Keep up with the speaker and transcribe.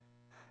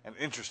an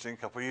interesting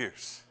couple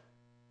years.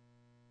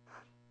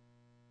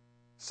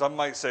 Some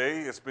might say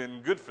it's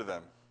been good for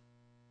them.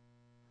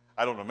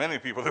 I don't know many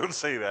people that would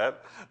say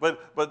that,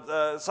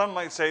 but some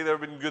might say there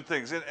have been good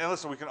things. And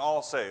listen, we can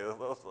all say,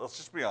 let's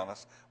just be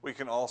honest, we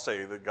can all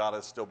say that God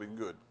has still been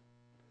good.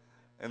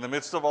 In the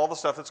midst of all the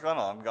stuff that's gone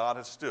on, God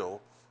is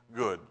still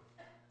good.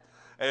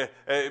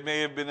 It may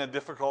have been a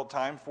difficult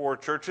time for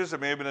churches. It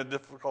may have been a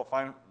difficult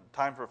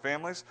time for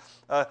families.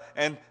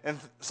 And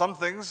some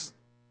things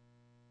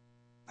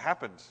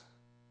happened.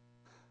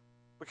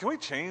 But can we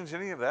change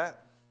any of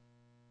that?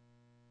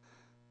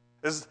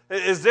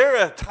 Is there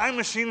a time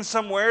machine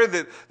somewhere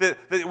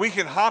that we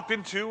can hop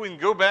into and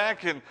go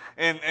back and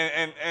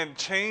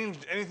change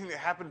anything that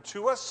happened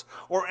to us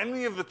or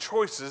any of the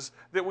choices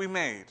that we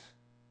made?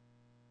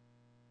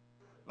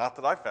 Not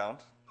that I found.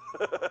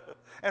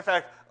 In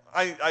fact,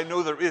 I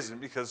know there isn't,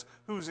 because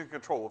who's in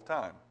control of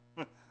time?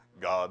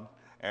 God.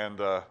 And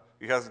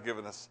he hasn't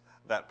given us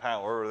that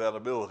power or that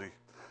ability.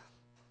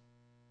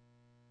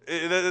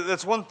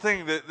 That's one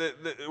thing that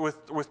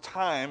with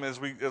time, as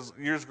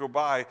years go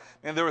by,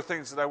 and there are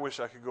things that I wish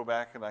I could go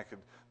back and I could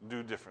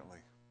do differently.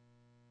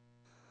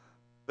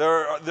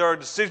 There are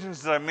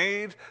decisions that I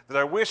made that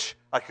I wish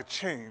I could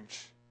change.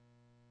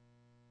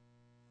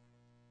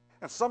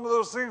 And some of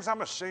those things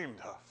I'm ashamed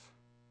of.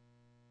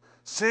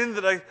 Sin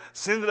that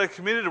I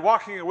committed,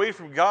 walking away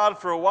from God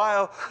for a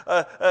while,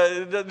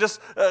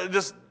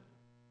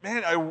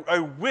 man, I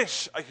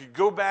wish I could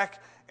go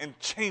back and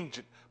change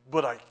it,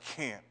 but I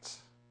can't.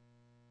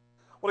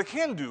 What I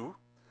can do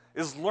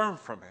is learn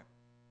from it.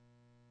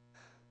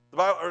 The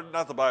Bible, or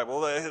not the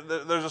Bible,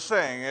 there's a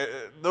saying,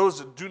 those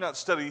that do not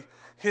study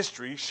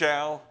history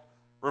shall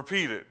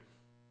repeat it.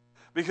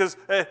 Because,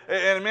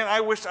 and man,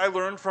 I wish I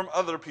learned from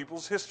other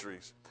people's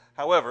histories.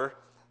 However,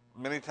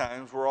 many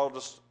times we're all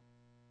just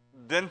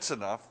dense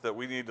enough that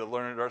we need to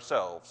learn it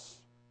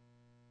ourselves.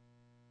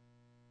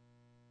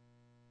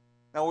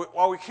 Now,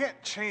 while we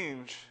can't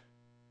change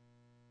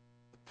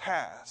the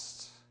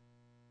past,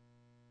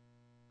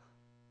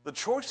 the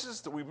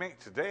choices that we make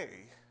today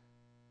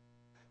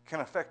can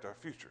affect our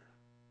future.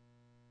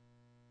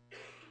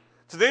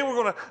 Today we're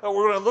going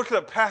to look at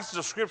a passage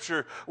of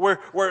Scripture where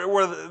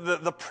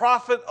the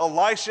prophet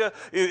Elisha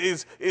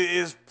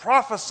is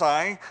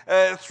prophesying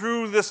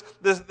through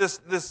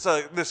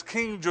this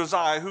King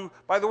Josiah, who,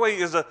 by the way,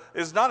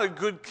 is not a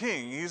good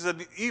king. He's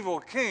an evil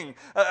king.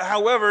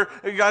 However,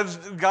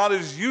 God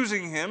is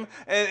using him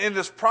in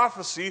this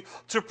prophecy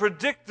to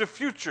predict the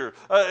future.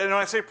 And when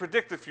I say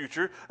predict the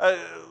future,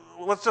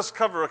 let's just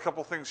cover a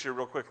couple things here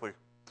real quickly.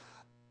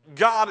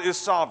 God is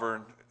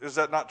sovereign. Is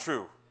that not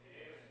true?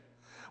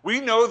 We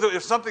know that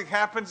if something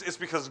happens, it's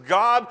because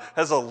God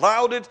has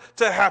allowed it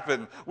to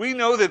happen. We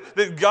know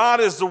that God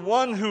is the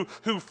one who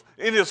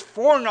in his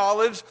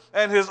foreknowledge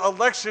and his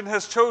election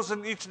has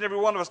chosen each and every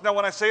one of us. Now,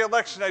 when I say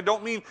election, I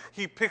don't mean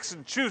he picks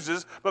and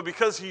chooses, but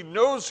because he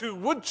knows who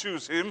would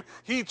choose him,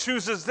 he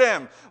chooses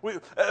them.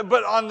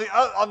 But on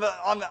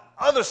the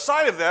other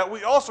side of that,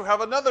 we also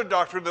have another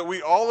doctrine that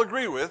we all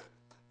agree with,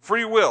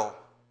 free will.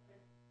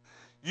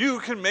 You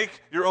can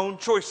make your own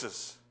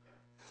choices.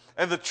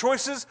 And the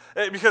choices,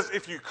 because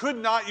if you could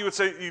not, you would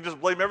say, you just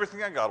blame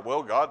everything on God.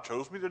 Well, God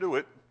chose me to do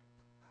it.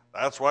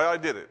 That's why I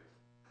did it.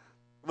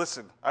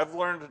 Listen, I've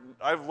learned,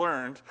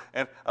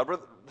 and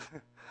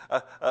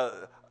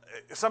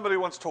somebody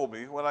once told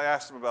me, when I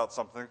asked them about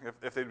something,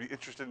 if they'd be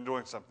interested in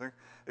doing something,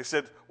 they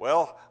said,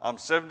 well, I'm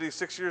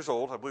 76 years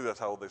old. I believe that's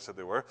how old they said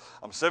they were.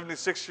 I'm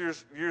 76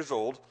 years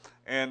old,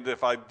 and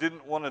if I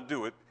didn't want to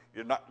do it,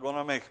 you're not going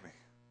to make me.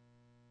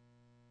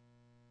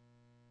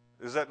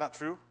 Is that not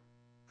true?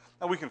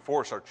 Now, we can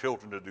force our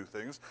children to do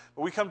things,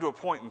 but we come to a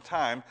point in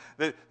time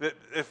that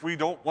if we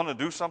don't want to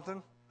do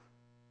something,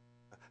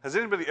 has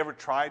anybody ever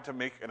tried to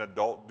make an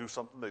adult do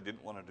something they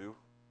didn't want to do?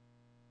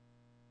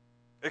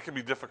 It can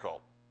be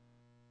difficult.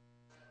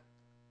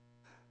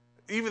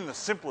 Even the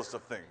simplest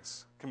of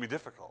things can be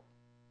difficult.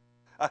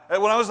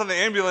 When I was on the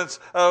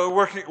ambulance,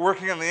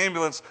 working on the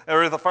ambulance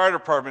or the fire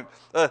department,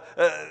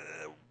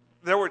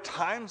 there were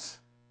times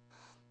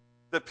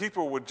that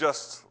people would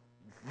just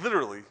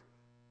literally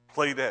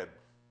play dead.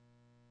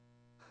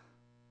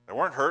 They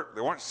weren't hurt.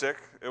 They weren't sick.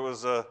 It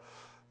was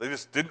they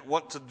just didn't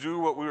want to do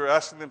what we were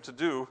asking them to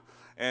do.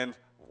 And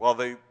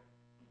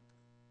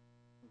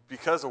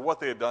because of what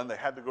they had done, they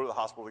had to go to the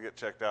hospital to get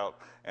checked out,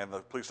 and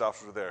the police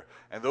officers were there.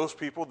 And those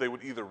people, they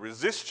would either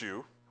resist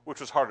you, which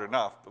was hard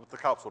enough, but the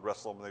cops would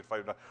wrestle them and they'd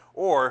fight them,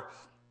 or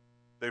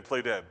they'd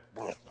play dead.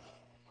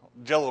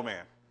 Jello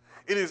man.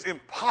 It is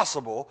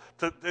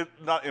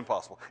not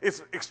impossible.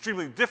 It's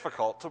extremely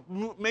difficult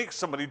to make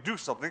somebody do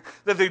something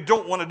that they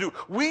don't want to do.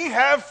 We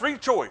have free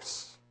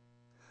choice.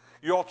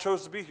 You all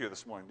chose to be here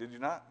this morning, did you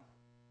not?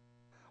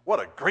 What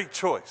a great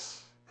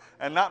choice.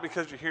 And not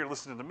because you're here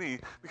listening to me,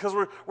 because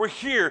we're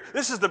here.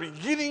 This is the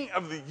beginning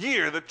of the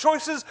year. The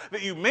choices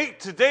that you make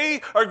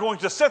today are going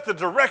to set the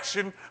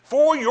direction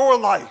for your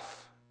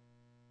life.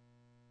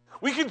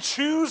 We can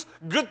choose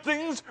good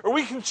things or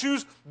we can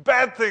choose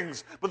bad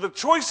things, but the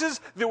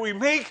choices that we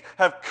make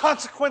have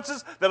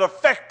consequences that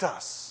affect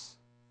us.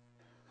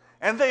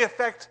 and they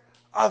affect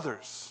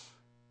others.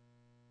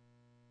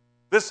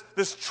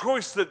 This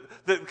choice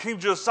that King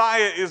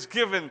Josiah is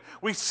given,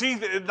 we see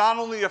that it not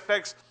only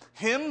affects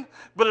him,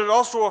 but it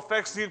also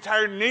affects the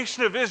entire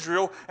nation of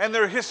Israel and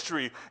their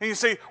history. And you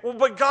say, well,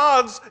 but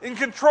God's in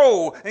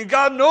control, and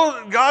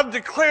God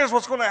declares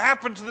what's going to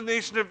happen to the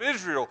nation of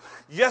Israel.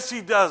 Yes,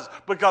 he does,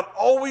 but God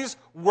always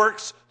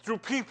works through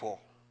people.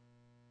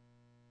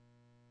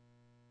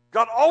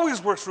 God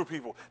always works through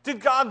people. Did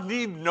God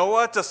need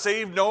Noah to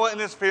save Noah and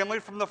his family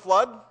from the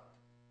flood?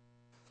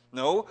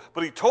 No,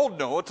 but he told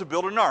Noah to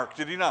build an ark,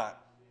 did he not?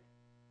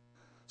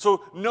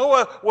 So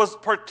Noah was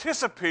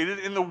participated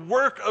in the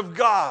work of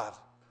God.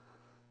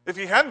 If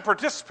he hadn't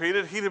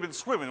participated, he'd have been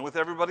swimming with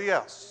everybody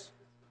else.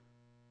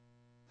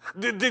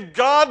 Did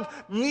God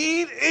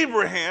need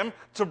Abraham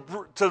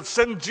to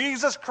send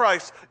Jesus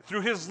Christ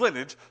through his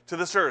lineage to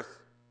this earth?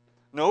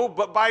 No,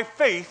 but by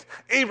faith,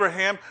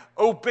 Abraham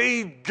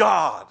obeyed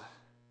God.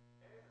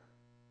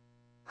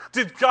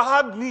 Did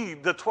God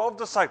need the 12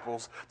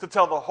 disciples to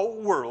tell the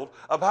whole world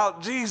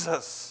about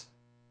Jesus?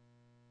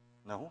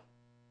 No.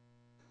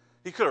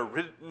 He could have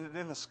written it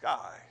in the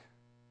sky.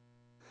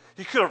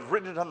 He could have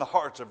written it on the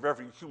hearts of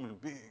every human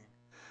being.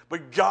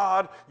 But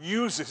God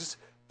uses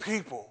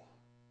people.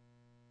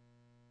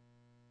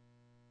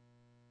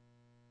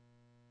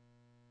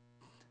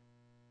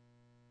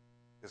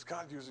 Is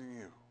God using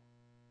you?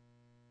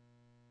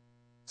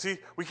 See,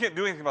 we can't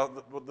do anything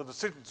about the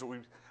decisions that we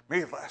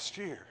made last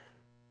year,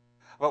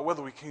 about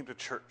whether we came to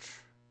church,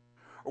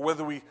 or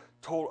whether we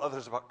told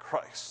others about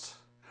Christ,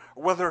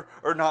 or whether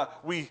or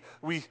not we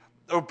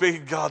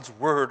obeyed God's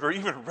word, or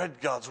even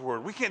read God's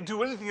word. We can't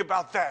do anything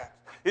about that.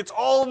 It's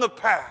all in the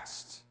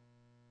past.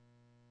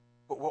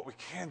 But what we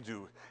can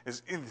do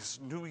is in this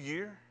new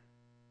year,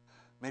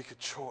 make a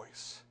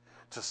choice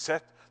to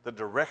set the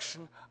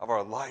direction of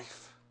our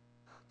life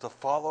to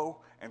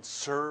follow and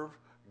serve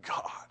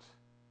God.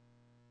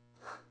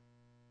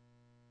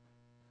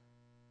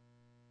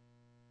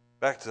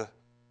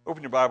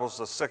 Open your Bibles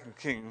to 2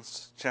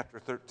 Kings chapter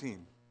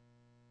 13.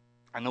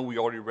 I know we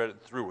already read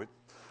it through it,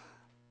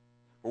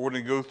 but we're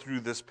going to go through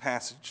this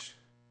passage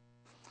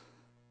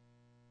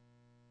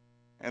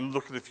and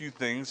look at a few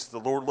things the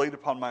Lord laid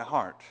upon my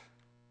heart.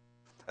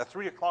 At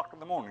 3 o'clock in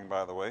the morning,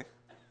 by the way.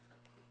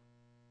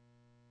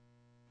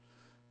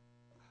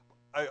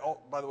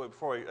 By the way,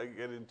 before I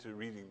get into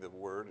reading the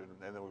word, and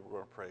then we're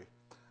going to pray,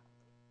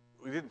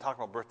 we didn't talk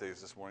about birthdays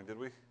this morning, did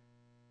we?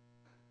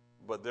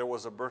 But there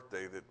was a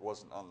birthday that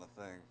wasn't on the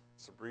thing.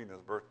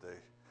 Sabrina's birthday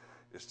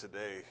is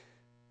today.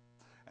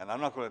 And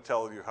I'm not going to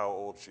tell you how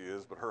old she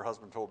is, but her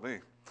husband told me.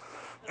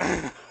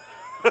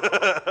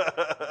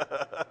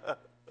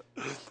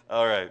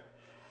 All right.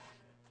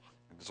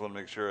 I just want to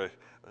make sure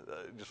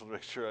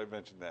I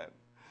mentioned that.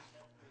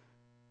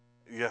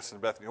 Yes,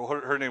 and Bethany. Well,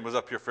 her name was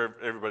up here for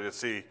everybody to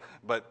see,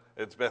 but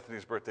it's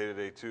Bethany's birthday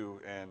today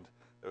too, and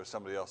there was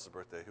somebody else's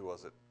birthday. Who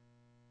was it?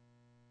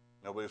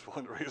 Nobody's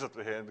willing to raise up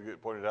their hand to get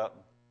pointed out.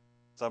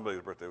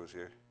 Somebody's birthday was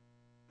here.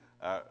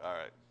 All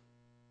right.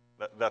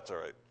 That's all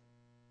right.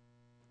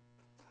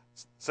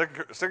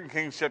 2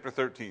 Kings chapter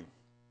 13. It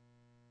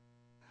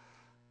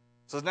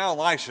says, now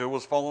Elisha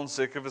was fallen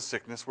sick of his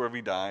sickness whereof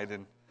he died,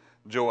 and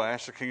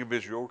Joash, the king of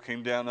Israel,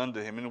 came down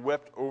unto him and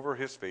wept over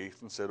his face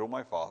and said, O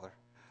my father,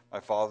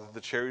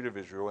 the chariot of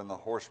Israel and the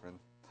horsemen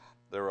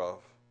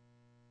thereof.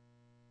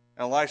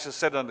 And Elisha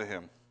said unto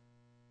him,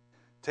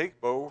 take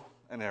bow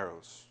and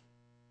arrows.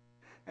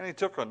 And he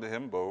took unto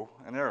him bow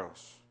and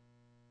arrows.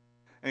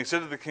 And he said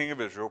to the king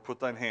of Israel, put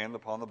thine hand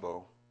upon the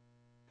bow.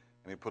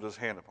 And he put his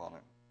hand upon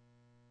it.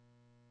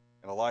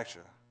 And Elisha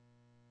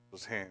put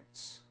his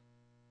hands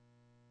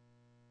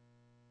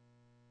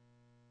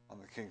on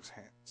the king's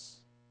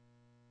hands.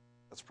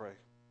 Let's pray.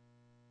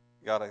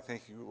 God, I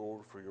thank you,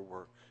 Lord, for your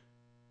work.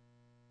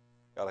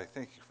 God, I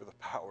thank you for the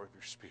power of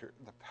your Spirit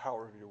and the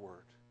power of your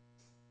word.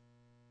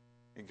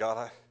 And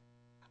God,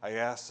 I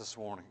ask this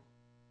morning,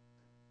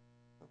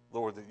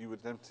 Lord, that you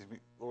would empty me,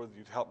 Lord, that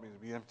you'd help me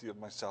to be empty of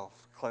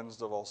myself,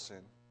 cleansed of all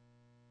sin.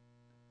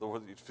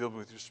 Lord, that you'd fill me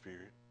with your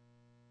Spirit,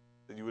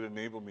 that you would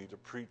enable me to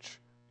preach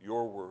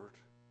your word,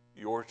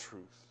 your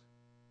truth.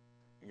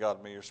 And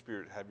God, may your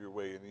Spirit have your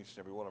way in each and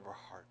every one of our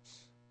hearts.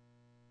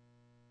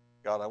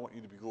 God, I want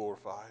you to be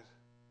glorified.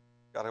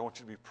 God, I want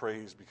you to be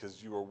praised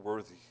because you are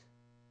worthy.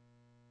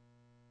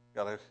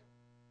 God,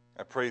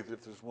 I pray that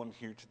if there's one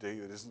here today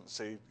that isn't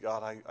saved,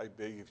 God, I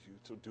beg of you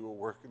to do a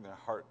work in their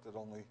heart that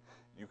only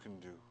you can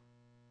do.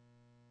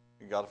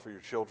 And God, for your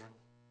children,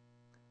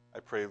 I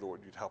pray,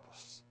 Lord, you'd help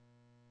us.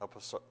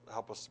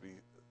 Help us to be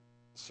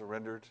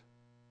surrendered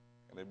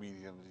and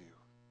obedient to you.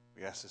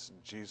 We ask this in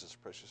Jesus'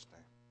 precious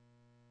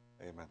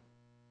name. Amen.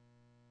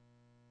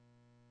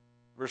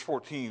 Verse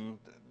 14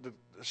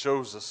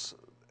 shows us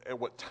at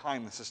what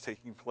time this is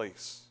taking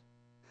place.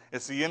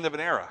 It's the end of an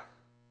era.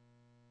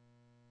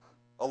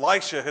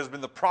 Elisha has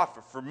been the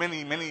prophet for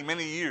many, many,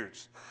 many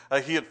years.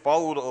 He had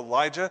followed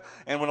Elijah,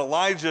 and when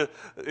Elijah,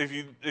 if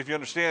you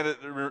understand it,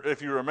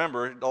 if you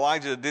remember,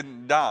 Elijah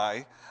didn't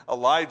die.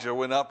 Elijah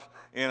went up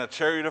in a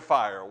chariot of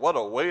fire. What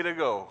a way to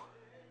go!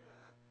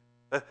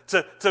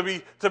 To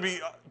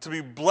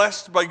be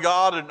blessed by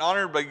God and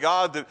honored by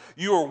God, that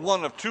you are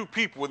one of two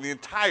people in the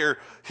entire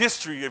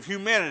history of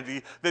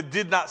humanity that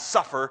did not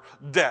suffer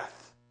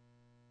death.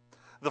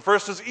 The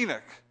first is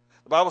Enoch.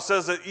 The Bible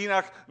says that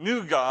Enoch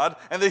knew God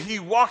and that he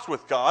walked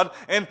with God,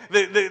 and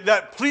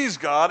that pleased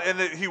God, and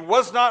that he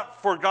was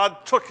not, for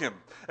God took him.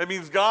 It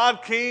means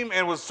God came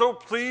and was so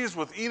pleased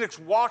with Enoch's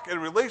walk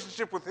and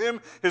relationship with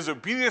him, his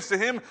obedience to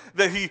him,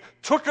 that he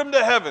took him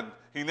to heaven.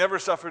 He never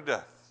suffered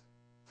death.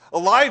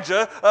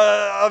 Elijah,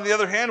 on the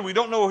other hand, we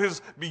don't know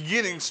his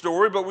beginning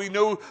story, but we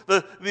know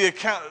the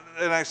account,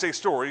 and I say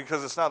story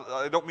because it's not,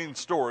 I don't mean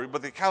story,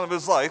 but the account of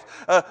his life.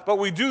 But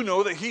we do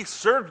know that he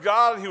served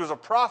God, he was a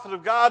prophet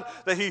of God,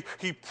 that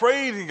he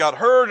prayed, he got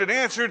heard and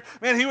answered.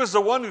 Man, he was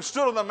the one who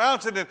stood on the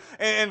mountain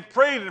and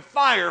prayed, and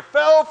fire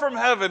fell from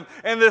heaven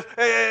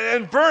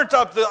and burnt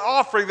up the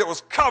offering that was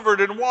covered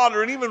in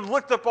water, and even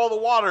licked up all the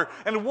water,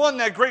 and won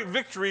that great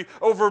victory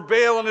over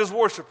Baal and his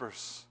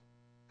worshipers.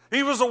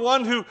 He was the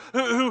one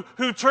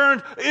who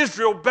turned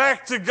Israel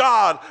back to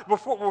God.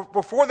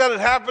 Before that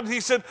had happened, he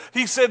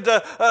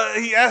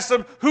asked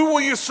them, "Who will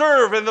you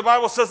serve?" And the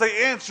Bible says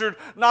they answered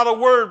not a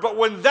word. But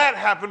when that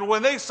happened,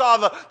 when they saw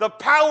the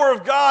power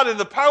of God and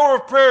the power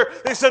of prayer,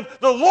 they said,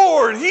 "The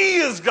Lord, He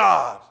is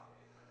God."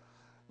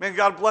 Man,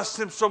 God blessed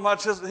him so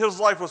much. His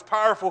life was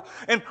powerful.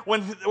 And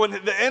when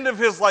the end of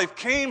his life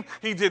came,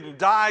 he didn't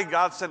die.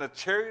 God sent a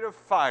chariot of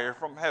fire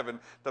from heaven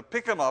to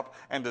pick him up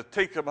and to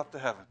take him up to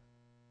heaven.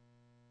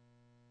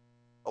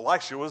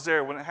 Elisha was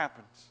there when it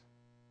happened.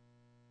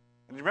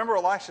 And you remember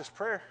Elisha's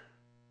prayer?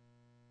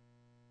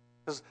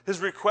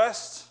 His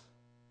request,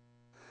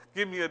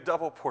 give me a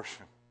double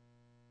portion.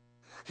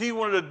 He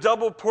wanted a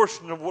double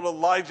portion of what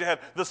Elijah had,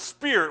 the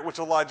spirit which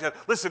Elijah had.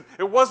 Listen,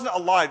 it wasn't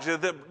Elijah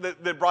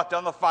that brought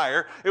down the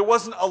fire. It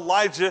wasn't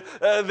Elijah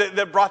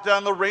that brought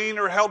down the rain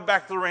or held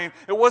back the rain.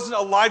 It wasn't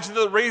Elijah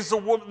that raised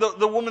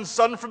the woman's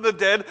son from the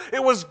dead.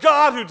 It was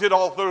God who did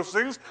all those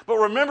things. But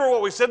remember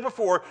what we said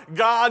before,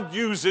 God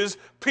uses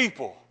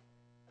people.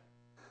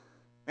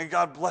 And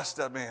God blessed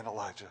that man,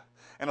 Elijah.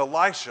 And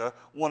Elisha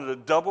wanted a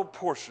double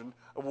portion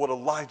of what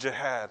Elijah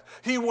had.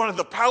 He wanted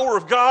the power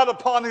of God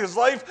upon his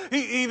life.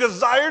 He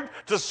desired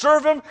to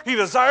serve him. He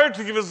desired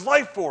to give his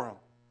life for him.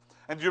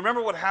 And do you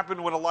remember what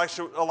happened when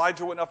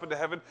Elijah went up into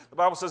heaven? The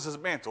Bible says his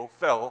mantle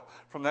fell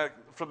from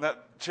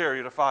that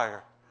chariot of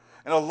fire.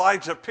 And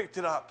Elisha picked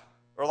it up.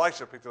 I'm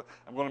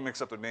going to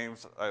mix up their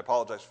names. I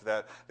apologize for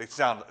that. They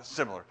sound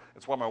similar.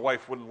 It's why my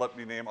wife wouldn't let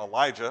me name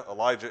Elijah,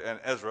 and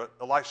Ezra,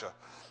 Elisha.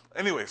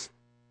 Anyways,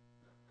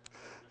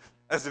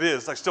 as it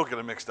is, I still get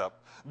it mixed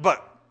up.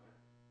 But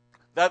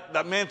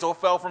that mantle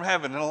fell from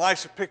heaven, and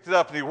Elisha picked it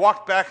up, and he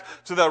walked back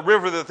to that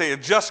river that they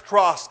had just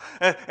crossed.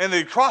 And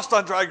they crossed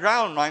on dry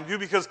ground, mind you,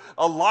 because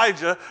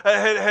Elijah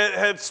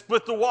had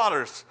split the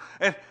waters.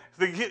 And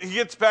he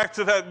gets back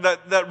to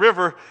that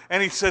river,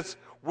 and he says,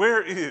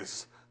 "Where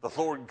is the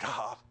Lord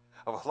God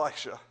of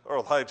Elijah?"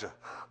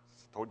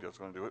 I told you I was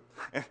going to do it.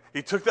 And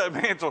he took that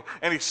mantle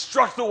and he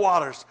struck the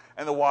waters,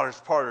 and the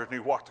waters parted, and he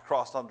walked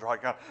across on dry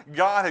ground.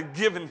 God had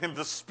given him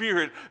the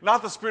spirit,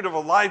 not the spirit of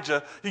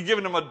Elijah. He'd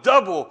given him a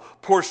double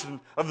portion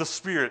of the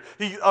spirit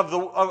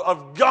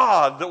of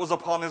God that was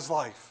upon his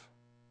life.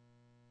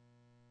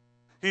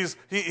 He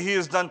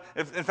has done.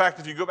 In fact,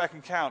 if you go back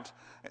and count,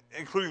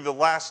 including the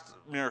last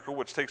miracle,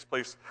 which takes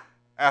place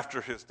after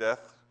his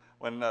death,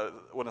 when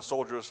a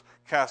soldier is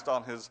cast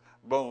on his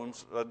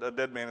bones, a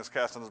dead man is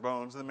cast on his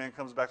bones, and the man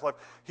comes back to life.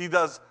 He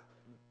does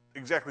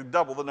exactly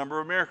double the number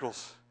of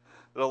miracles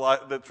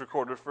that's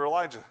recorded for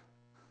Elijah.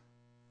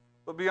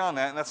 But beyond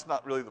that, and that's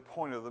not really the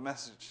point of the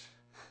message,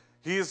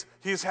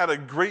 he's had a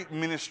great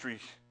ministry.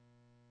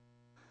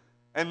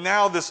 And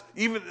now this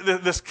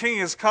king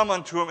has come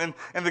unto him,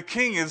 and the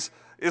king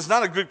is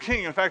not a good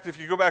king. In fact, if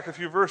you go back a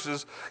few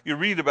verses, you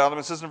read about him.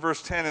 It says in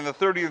verse 10, "In the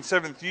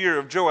 37th year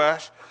of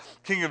Joash,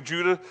 king of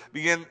Judah,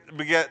 begat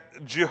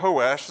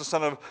Jehoash, the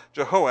son of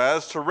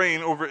Jehoaz, to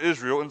reign over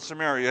Israel and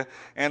Samaria,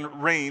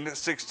 and reigned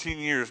 16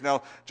 years.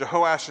 Now,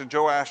 Jehoash and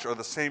Joash are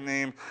the same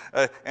name,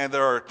 and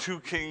there are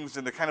two kings,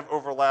 and they kind of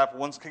overlap.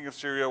 One's king of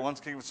Syria,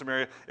 one's king of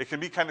Samaria. It can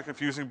be kind of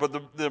confusing, but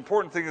the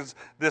important thing is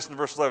this in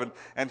verse 11.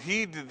 "And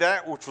he did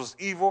that which was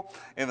evil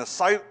in the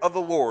sight of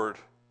the Lord.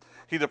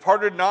 He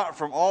departed not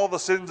from all the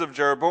sins of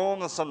Jeroboam,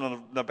 the son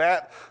of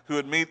Nebat, who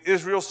had made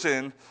Israel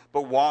sin,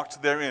 but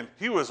walked therein."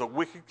 He was a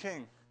wicked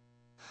king.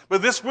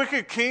 But this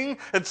wicked king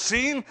had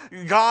seen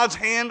God's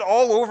hand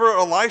all over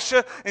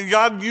Elisha, and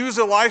God used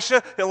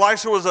Elisha.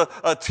 Elisha was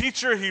a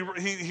teacher.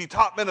 He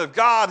taught men of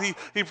God. He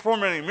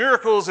performed many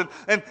miracles.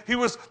 And he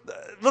was,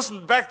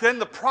 listen, back then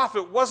the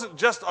prophet wasn't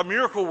just a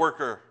miracle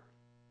worker.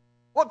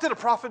 What did a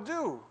prophet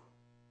do?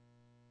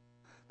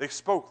 They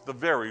spoke the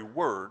very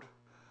word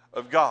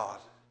of God.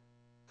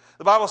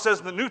 The Bible says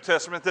in the New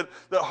Testament that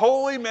the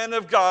holy men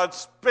of God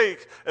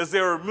spake as they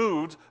were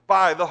moved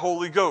by the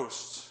Holy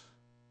Ghost.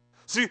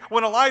 See,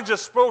 when Elijah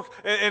spoke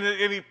and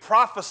he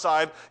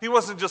prophesied, he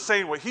wasn't just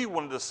saying what he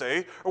wanted to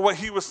say or what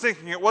he was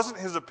thinking. It wasn't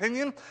his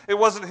opinion. It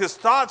wasn't his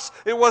thoughts.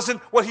 It wasn't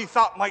what he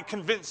thought might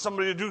convince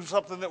somebody to do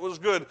something that was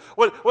good.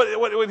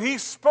 When he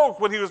spoke,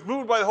 when he was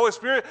moved by the Holy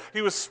Spirit,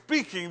 he was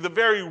speaking the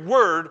very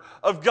word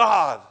of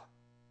God.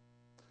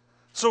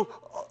 So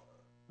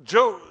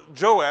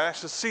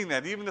Joash has seen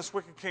that, even this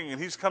wicked king,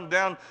 and he's come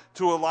down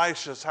to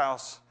Elisha's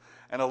house,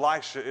 and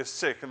Elisha is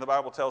sick. And the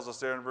Bible tells us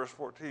there in verse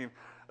 14,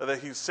 that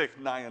he's sick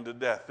nigh unto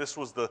death. This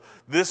was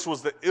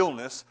the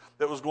illness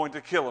that was going to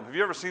kill him. Have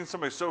you ever seen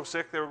somebody so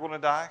sick they were going to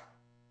die?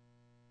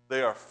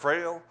 They are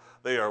frail.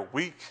 They are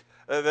weak.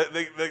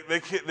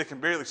 They can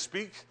barely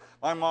speak.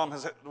 My mom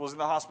was in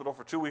the hospital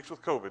for 2 weeks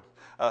with COVID.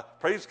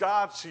 Praise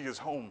God, she is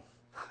home.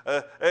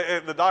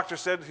 And the doctor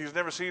said he's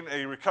never seen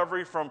a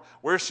recovery from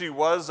where she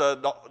was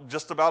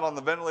just about on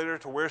the ventilator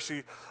to where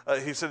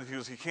he said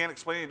he can't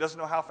explain it. He doesn't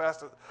know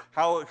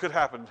how it could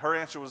happen. Her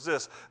answer was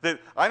this, that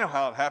I know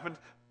how it happened.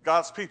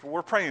 God's people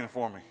were praying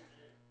for me.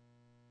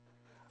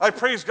 I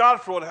praise God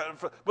for what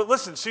happened. But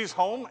listen, she's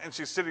home and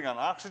she's sitting on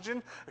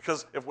oxygen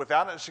because if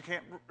without it, she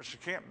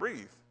can't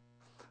breathe.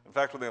 In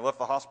fact, when they left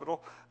the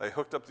hospital, they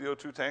hooked up the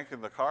O2 tank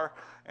in the car,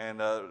 and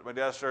my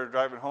dad started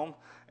driving home,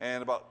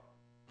 and about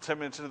 10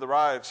 minutes into the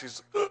ride,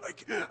 she's,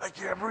 I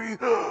can't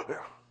breathe.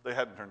 They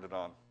hadn't turned it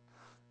on.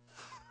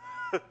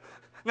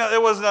 Now,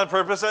 it wasn't on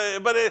purpose,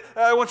 but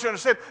I want you to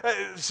understand,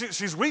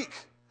 she's weak.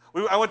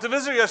 I went to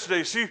visit her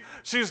yesterday. She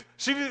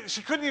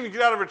couldn't even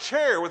get out of her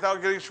chair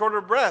without getting short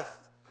of breath.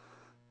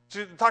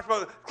 She talked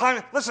about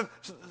climbing. Listen,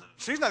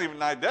 she's not even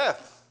nigh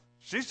death.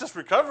 She's just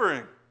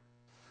recovering.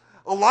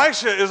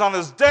 Elisha is on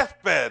his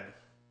deathbed,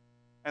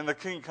 and the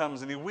king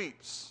comes and he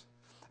weeps.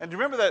 And do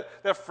you remember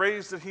that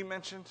phrase that he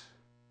mentioned?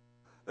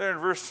 There in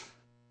verse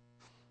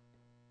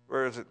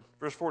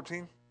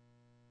 14? It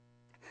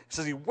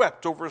says he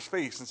wept over his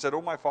face and said,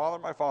 "Oh, my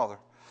father,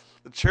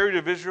 the chariot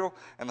of Israel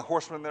and the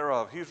horsemen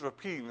thereof." He's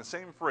repeating the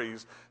same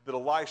phrase that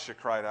Elisha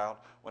cried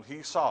out when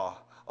he saw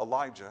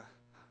Elijah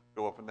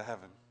go up into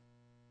heaven.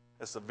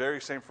 It's the very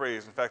same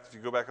phrase. In fact, if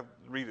you go back and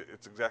read it,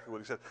 it's exactly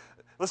what he said.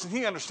 Listen,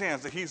 he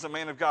understands that he's a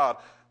man of God.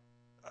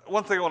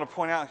 One thing I want to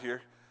point out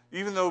here,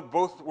 even though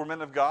both were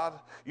men of God,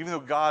 even though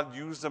God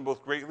used them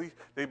both greatly,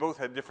 they both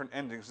had different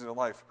endings in their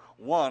life.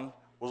 One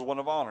was one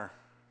of honor.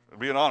 It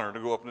would be an honor to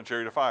go up in a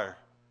chariot of fire.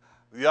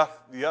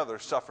 The other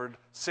suffered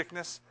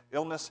sickness,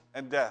 illness,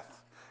 and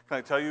death. Can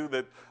I tell you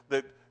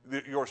that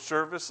your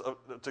service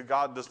to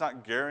God does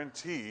not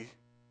guarantee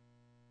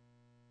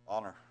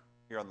honor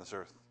here on this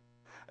earth.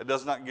 It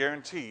does not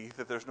guarantee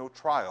that there's no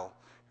trial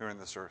here in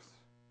this earth.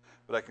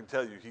 But I can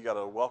tell you, he got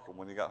a welcome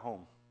when he got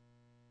home.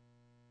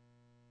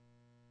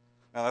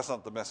 Now, that's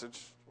not the message.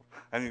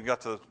 I haven't even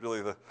got to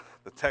really the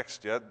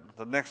text yet.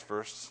 The next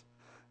verse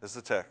is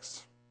the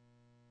text.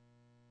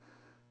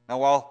 Now,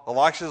 while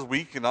Elisha is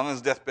weak and on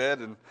his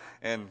deathbed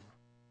and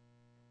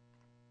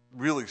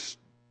really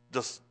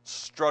just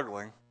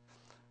struggling,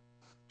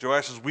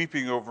 Joash is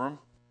weeping over him.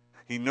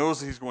 He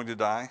knows that he's going to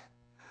die.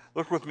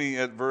 Look with me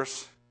at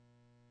verse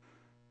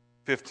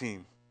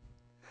 15.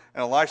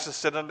 And Elisha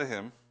said unto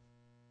him,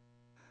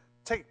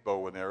 "Take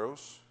bow and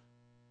arrows."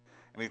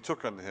 And he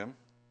took unto him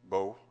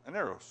bow and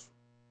arrows.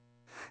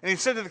 And he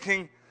said to the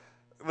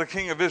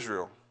king of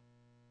Israel,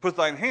 "Put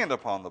thine hand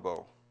upon the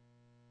bow."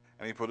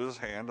 And he put his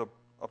hand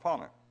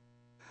upon it.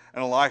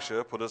 And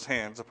Elisha put his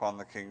hands upon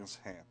the king's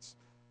hands.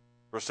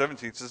 Verse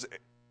 17 says,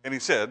 and he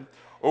said,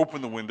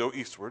 "Open the window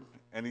eastward."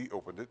 And he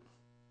opened it.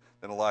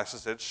 Then Elisha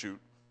said, "Shoot."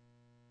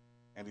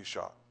 And he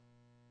shot.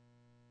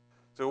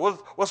 So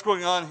what's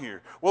going on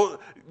here? Well,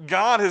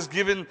 God has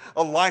given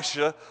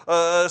Elisha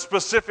a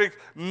specific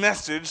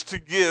message to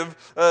give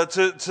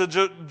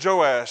to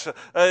Joash.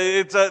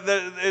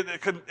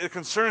 It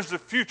concerns the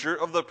future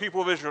of the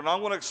people of Israel. And I'm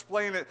going to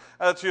explain it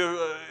to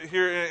you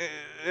here,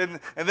 and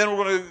then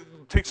we're going to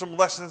take some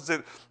lessons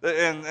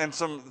and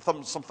some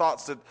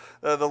thoughts that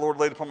the Lord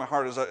laid upon my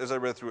heart as I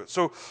read through it.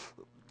 So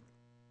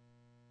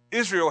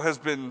Israel has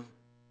been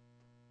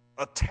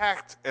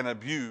attacked and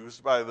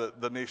abused by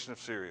the nation of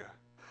Syria.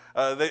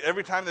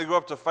 Every time they go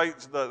up to fight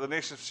the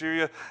nation of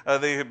Syria,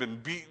 they have been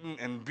beaten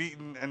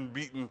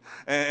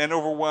and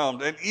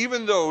overwhelmed. And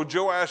even though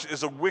Joash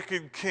is a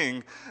wicked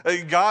king,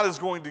 God is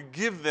going to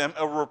give them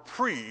a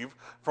reprieve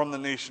from the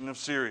nation of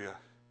Syria.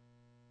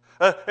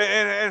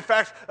 And in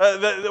fact,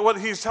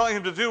 what he's telling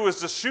him to do is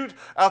to shoot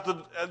out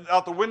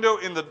the window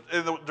in the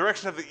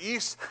direction of the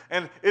east,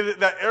 and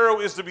that arrow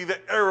is to be the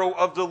arrow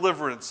of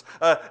deliverance.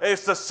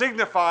 It's to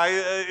signify,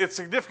 it's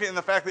significant in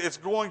the fact that it's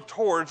going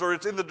towards, or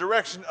it's in the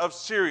direction of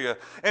Syria.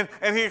 And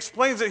he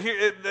explains it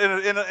here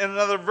in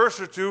another verse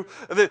or two,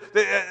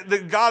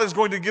 that God is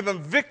going to give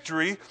them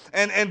victory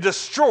and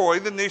destroy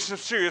the nation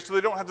of Syria so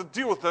they don't have to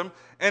deal with them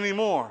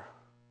anymore.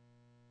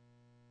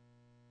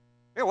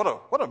 Yeah,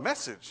 what a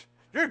message.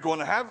 You're going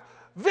to have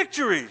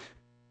victory.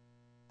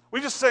 We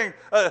just sang,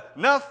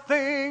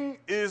 nothing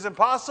is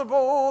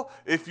impossible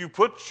if you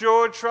put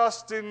your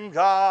trust in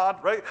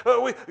God, right?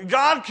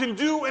 God can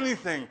do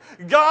anything.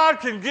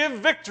 God can give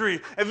victory.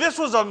 And this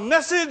was a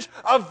message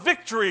of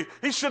victory.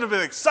 He should have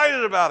been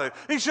excited about it.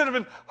 He should have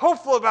been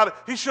hopeful about it.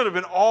 He should have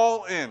been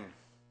all in.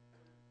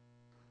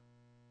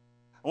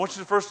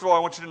 First of all, I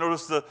want you to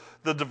notice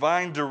the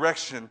divine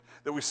direction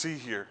that we see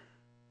here.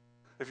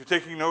 If you're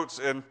taking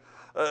notes, and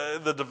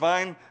the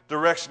divine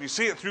direction, you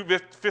see it through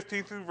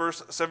 15 through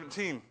verse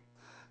 17.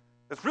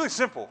 It's really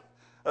simple.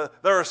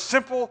 There are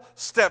simple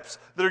steps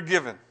that are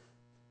given.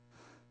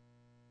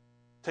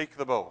 Take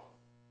the bow.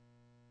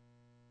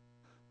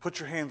 Put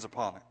your hands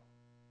upon it.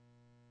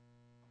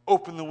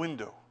 Open the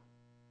window.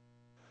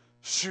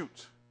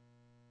 Shoot.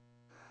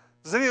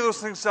 Does any of those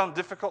things sound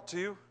difficult to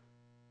you?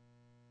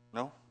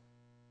 No?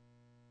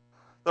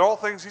 They're all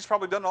things he's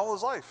probably done all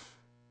his life.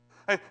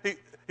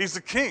 He's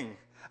the king.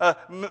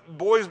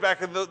 Boys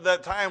back in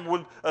that time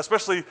would,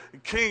 especially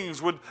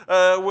kings,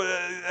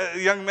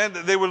 young men,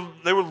 they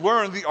would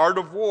learn the art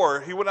of war.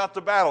 He went out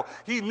to battle.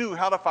 He knew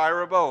how to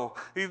fire a bow.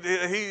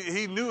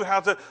 He knew how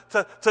to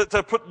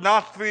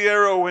notch the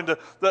arrow and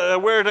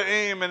where to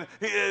aim and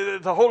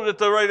to hold it at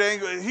the right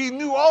angle. He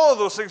knew all of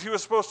those things he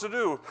was supposed to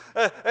do.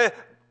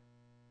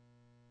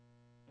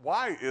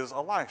 Why is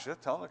Elisha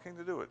telling the king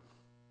to do it?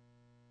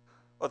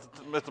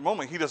 At the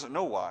moment, he doesn't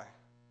know why.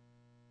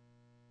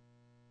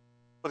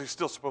 But he's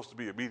still supposed to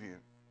be obedient.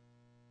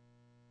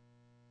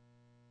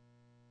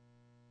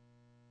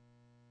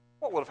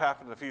 What would have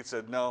happened if he had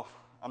said, no,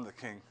 I'm the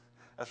king.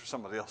 That's for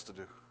somebody else to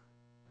do?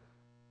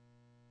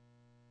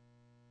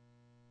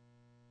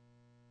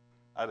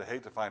 I'd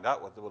hate to find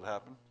out what would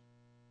happen.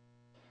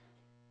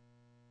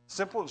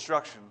 Simple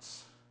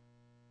instructions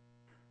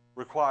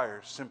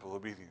require simple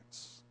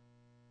obedience.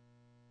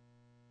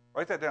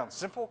 Write that down.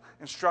 Simple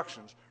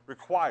instructions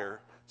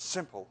require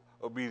simple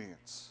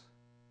obedience.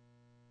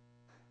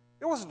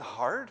 It wasn't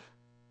hard.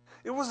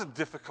 It wasn't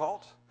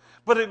difficult.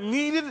 But it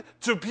needed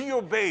to be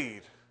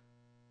obeyed.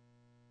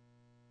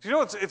 Do you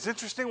know, it's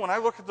interesting when I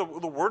look at the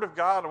Word of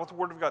God and what the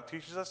Word of God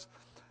teaches us,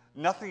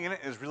 nothing in it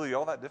is really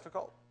all that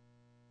difficult.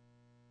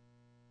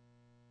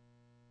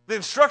 The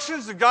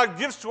instructions that God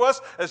gives to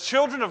us as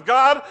children of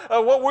God,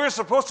 what we're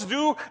supposed to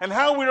do and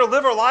how we're to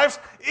live our lives,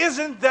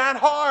 isn't that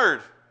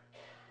hard.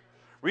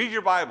 Read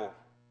your Bible.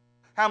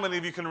 How many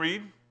of you can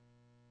read?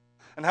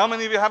 And how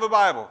many of you have a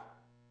Bible?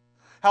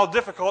 How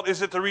difficult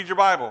is it to read your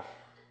Bible?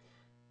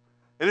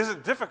 It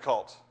isn't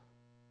difficult,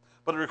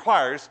 but it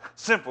requires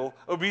simple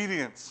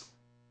obedience.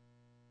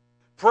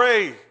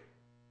 Pray.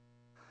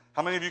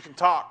 How many of you can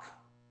talk?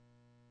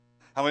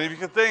 How many of you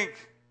can think?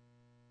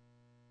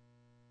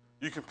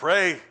 You can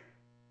pray.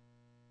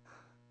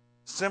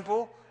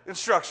 Simple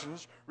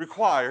instructions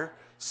require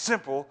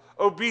simple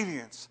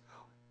obedience.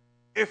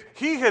 If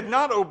he had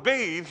not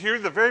obeyed here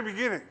at the very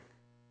beginning,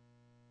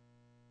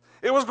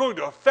 it was going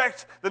to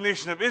affect the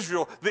nation of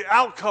Israel. The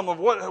outcome of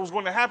what was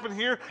going to happen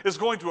here is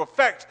going to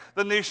affect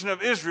the nation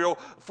of Israel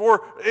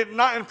for it,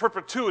 not in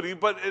perpetuity,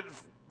 but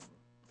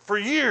for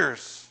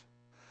years.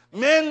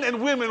 Men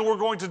and women were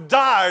going to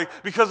die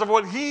because of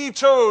what he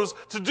chose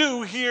to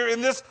do here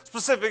in this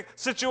specific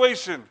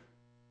situation.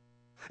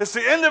 It's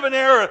the end of an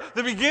era,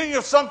 the beginning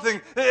of something.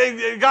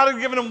 God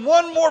had given him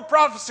one more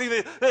prophecy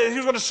that he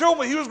was going to show him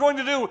what he was going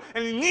to do,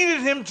 and he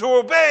needed him to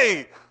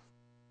obey.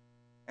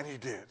 And he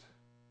did.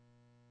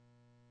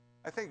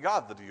 I thank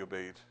God that he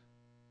obeyed.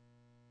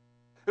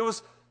 It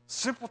was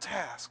simple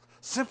tasks,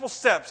 simple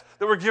steps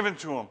that were given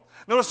to him.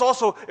 Notice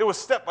also it was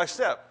step by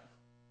step.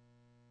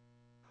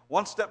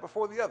 One step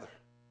before the other.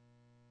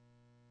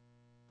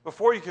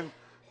 Before you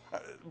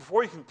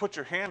can put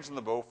your hands in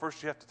the bow,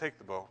 first you have to take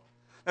the bow.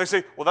 Now you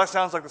say, well, that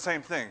sounds like the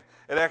same thing.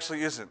 It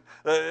actually isn't.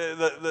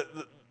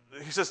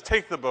 He says,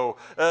 take the bow.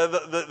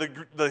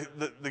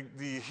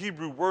 The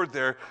Hebrew word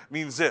there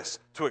means this,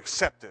 to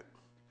accept it,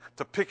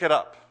 to pick it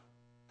up.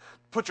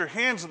 Put your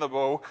hands in the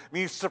bow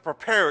means to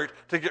prepare it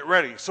to get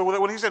ready. So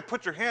when he said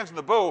put your hands in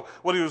the bow,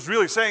 what he was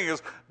really saying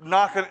is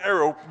knock an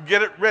arrow,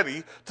 get it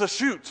ready to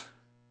shoot.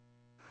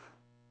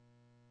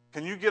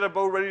 Can you get a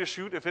bow ready to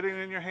shoot if it ain't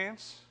in your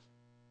hands?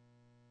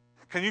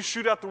 Can you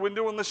shoot out the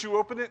window unless you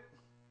open it?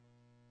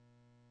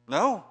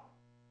 No.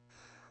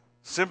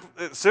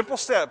 Simple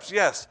steps,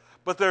 yes,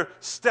 but they're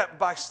step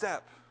by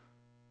step.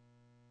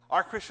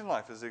 Our Christian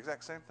life is the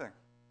exact same thing.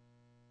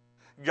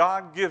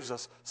 God gives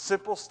us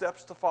simple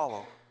steps to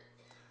follow.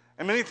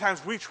 And many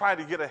times we try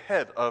to get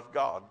ahead of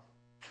God.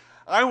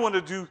 I want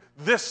to do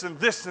this and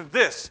this and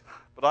this,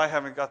 but I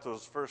haven't got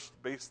those first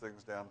base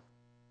things down.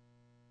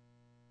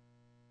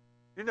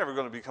 You're never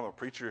going to become a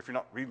preacher if you're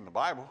not reading the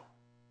Bible.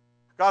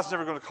 God's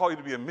never going to call you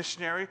to be a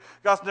missionary.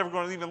 God's never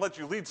going to even let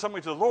you lead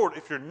somebody to the Lord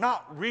if you're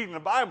not reading the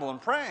Bible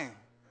and praying.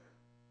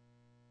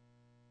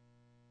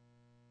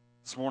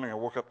 This morning I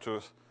woke up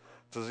to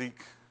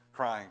Zeke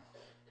crying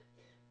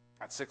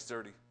at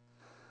 6:30.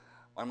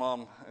 My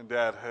mom and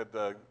dad had,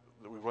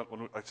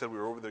 when I said we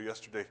were over there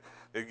yesterday,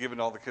 they had given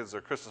all the kids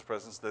their Christmas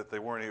presents that they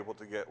weren't able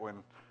to get when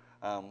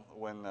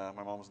when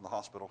my mom was in the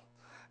hospital.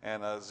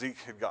 And Zeke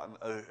had gotten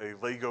a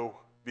Lego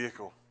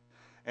vehicle.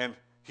 And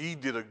he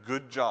did a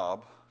good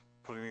job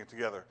putting it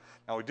together.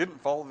 Now, he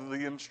didn't follow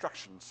the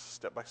instructions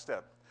step by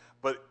step,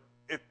 but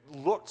it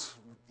looked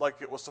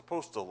like it was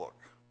supposed to look.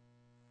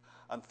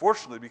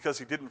 Unfortunately, because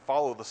he didn't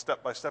follow the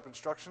step-by-step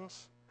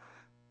instructions,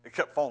 it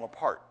kept falling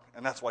apart,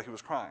 and that's why he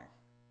was crying.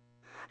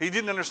 He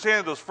didn't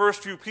understand those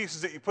first few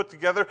pieces that you put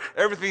together,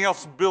 everything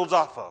else builds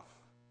off of.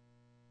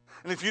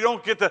 And if you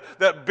don't get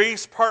that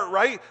base part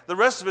right, the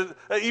rest of it,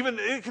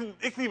 it can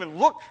even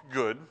look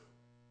good.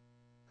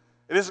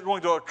 It isn't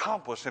going to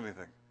accomplish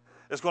anything.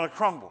 It's going to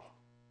crumble.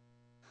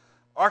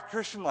 Our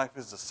Christian life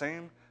is the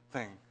same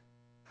thing.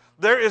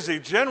 There is a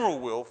general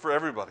will for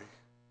everybody.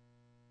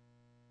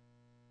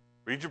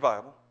 Read your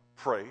Bible,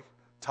 pray,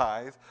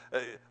 tithe,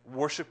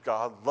 worship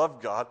God,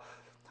 love God.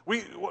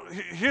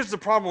 Here's the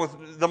problem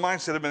with the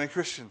mindset of many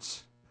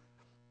Christians.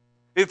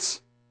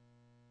 It's,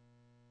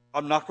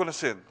 I'm not going to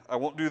sin. I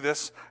won't do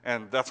this,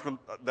 and that's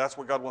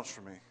what God wants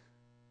from me.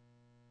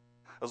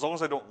 As long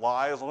as I don't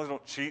lie, as long as I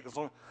don't cheat,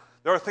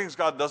 there are things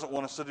God doesn't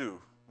want us to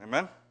do.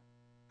 Amen?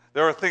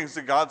 There are things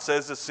that God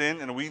says is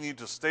sin, and we need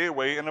to stay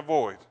away and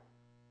avoid.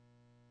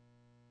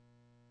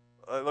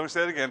 Let me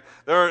say it again.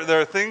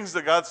 There are things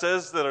that God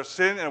says that are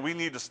sin, and we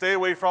need to stay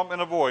away from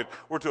and avoid.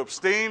 We're to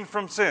abstain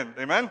from sin.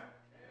 Amen?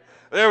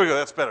 There we go.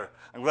 That's better.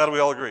 I'm glad we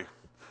all agree.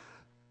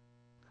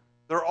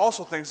 There are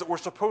also things that we're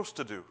supposed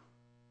to do.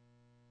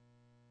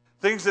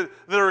 Things that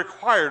are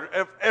required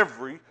of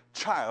every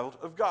child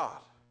of God.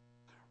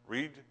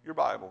 Read your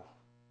Bible.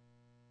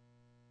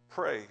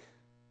 Pray.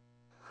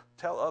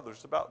 Tell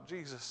others about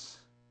Jesus.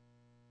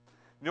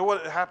 You know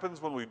what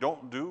happens when we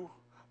don't do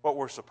what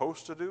we're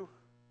supposed to do?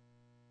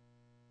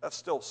 That's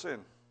still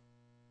sin.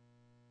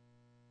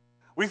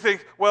 We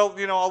think, well,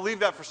 I'll leave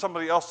that for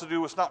somebody else to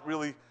do. It's not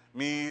really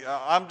me.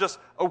 I'm just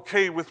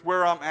okay with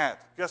where I'm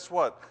at. Guess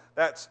what?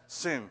 That's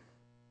sin.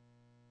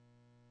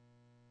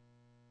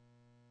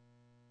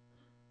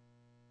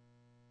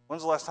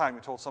 When's the last time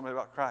you told somebody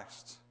about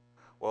Christ?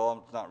 Well,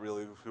 I'm not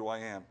really who I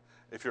am.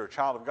 If you're a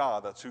child of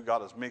God, that's who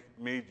God has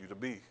made you to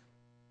be.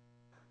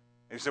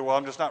 And you say, well,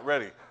 I'm just not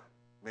ready.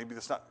 Maybe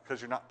that's not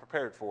because you're not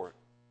prepared for it.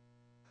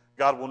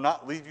 God will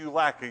not leave you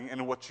lacking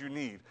in what you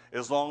need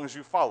as long as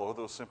you follow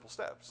those simple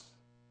steps.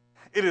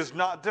 It is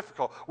not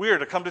difficult. We are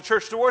to come to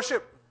church to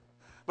worship.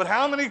 But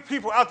how many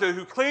people out there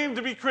who claim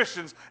to be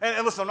Christians,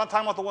 and listen, I'm not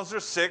talking about the ones that are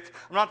sick.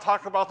 I'm not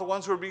talking about the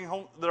ones who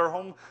are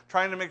home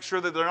trying to make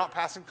sure that they're not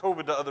passing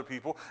COVID to other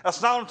people.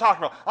 That's not what I'm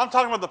talking about. I'm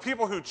talking about the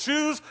people who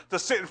choose to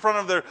sit in front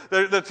of their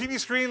TV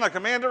screen like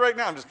Amanda right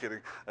now. I'm just kidding.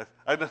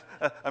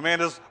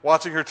 Amanda's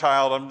watching her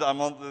child.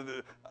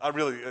 I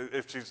really,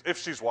 if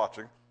she's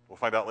watching, we'll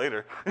find out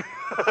later.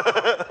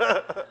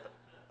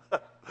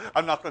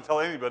 I'm not going to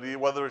tell anybody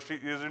whether she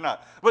is or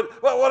not.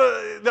 But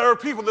there are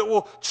people that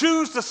will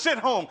choose to sit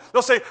home.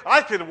 They'll say,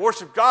 I can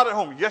worship God at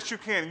home. Yes, you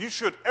can. You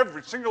should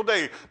every single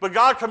day. But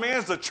God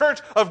commands the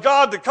church of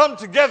God to come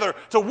together,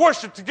 to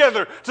worship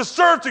together, to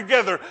serve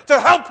together,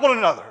 to help one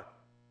another.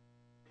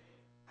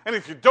 And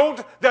if you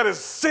don't, that is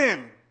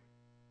sin.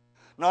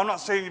 Now, I'm not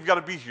saying you've got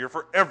to be here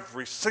for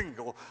every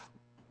single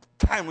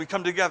time we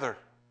come together.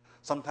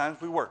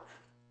 Sometimes we work.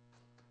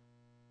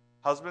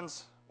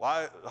 Husbands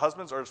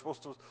are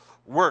supposed to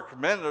work.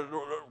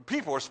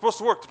 People are supposed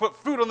to work to put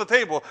food on the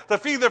table, to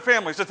feed their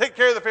families, to take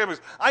care of their families.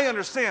 I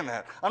understand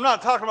that. I'm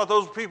not talking about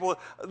those people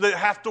that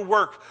have to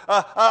work.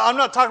 I'm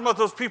not talking about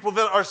those people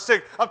that are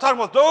sick. I'm talking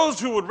about those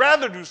who would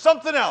rather do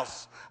something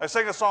else. I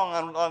sang a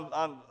song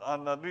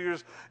on New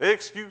Year's,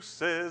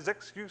 excuses,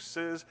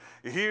 excuses.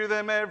 You hear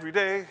them every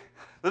day.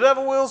 The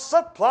devil will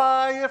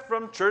supply if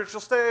from church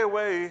you'll stay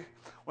away.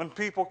 When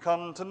people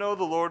come to know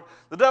the Lord,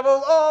 the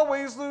devil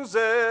always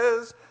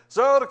loses.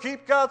 So to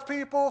keep God's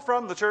people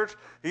from the church,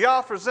 he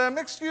offers them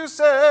excuses.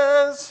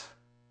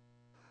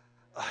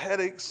 A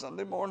headache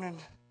Sunday morning,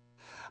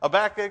 a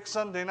backache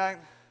Sunday night.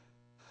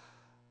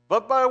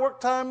 But by work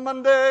time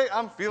Monday,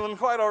 I'm feeling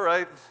quite all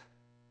right.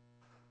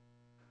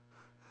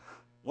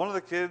 One of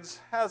the kids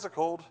has a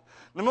cold,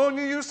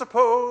 pneumonia you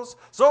suppose,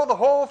 so the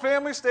whole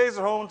family stays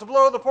at home to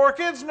blow the poor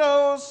kid's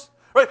nose.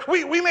 Right?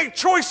 We make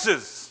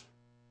choices.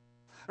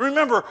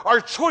 Remember,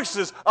 our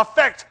choices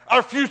affect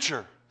our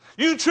future.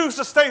 You choose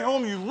to stay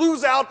home, you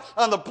lose out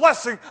on the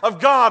blessing of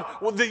God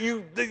that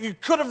you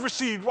could have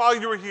received while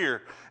you were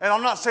here. And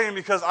I'm not saying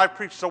because I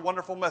preached a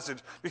wonderful message,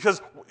 because,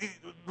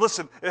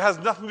 listen, it has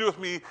nothing to do with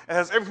me. It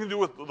has everything to do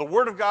with the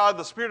Word of God,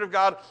 the Spirit of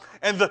God,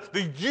 and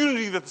the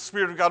unity that the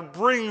Spirit of God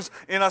brings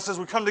in us as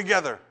we come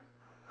together.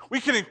 We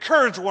can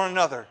encourage one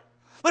another.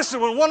 Listen,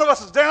 when one of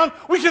us is down,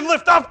 we can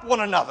lift up one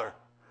another.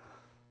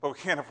 But we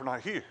can't if we're not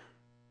here.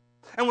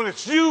 And when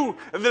it's you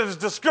that is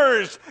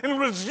discouraged, and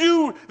when it's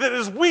you that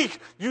is weak,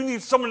 you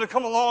need someone to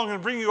come along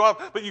and bring you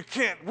up, but you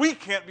can't. We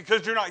can't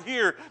because you're not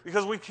here,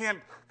 because we can't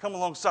come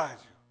alongside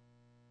you.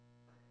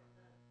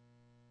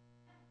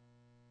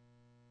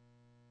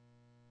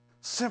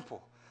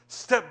 Simple,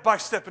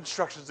 step-by-step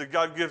instructions that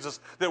God gives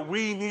us that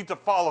we need to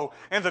follow,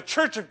 and the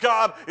church of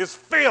God is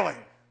failing.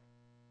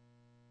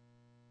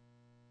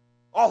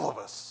 All of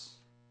us.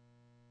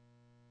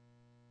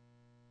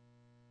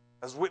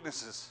 as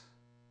witnesses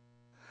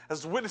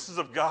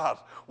of God,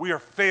 we are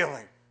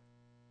failing.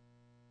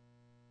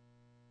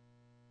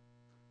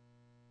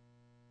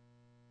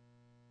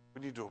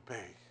 We need to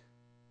obey.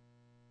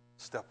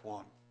 Step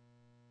 1.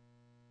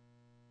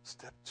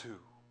 Step 2.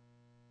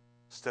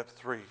 Step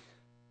 3.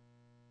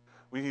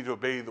 We need to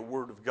obey the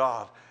Word of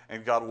God,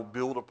 and God will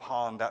build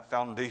upon that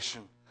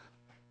foundation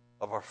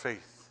of our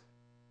faith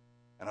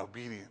and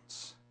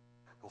obedience.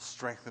 He'll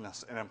strengthen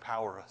us and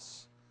empower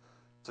us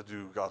to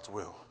do God's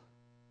will.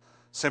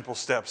 Simple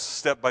steps,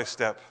 step by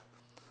step.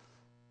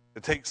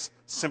 It takes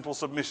simple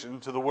submission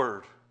to the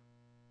Word.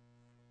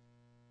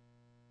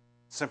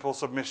 Simple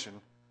submission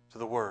to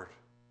the Word.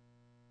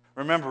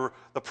 Remember,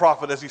 the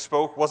prophet, as he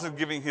spoke, wasn't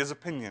giving his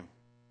opinion.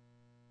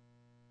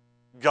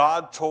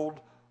 God told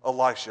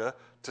Elisha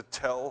to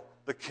tell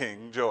the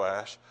king,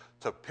 Joash,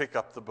 to pick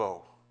up the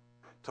bow,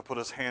 to put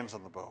his hands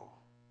on the bow.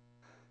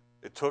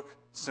 It took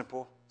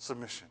simple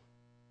submission.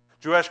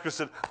 Joash could have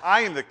said,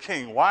 I am the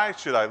king. Why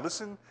should I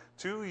listen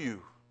to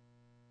you?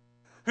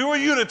 Who are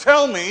you to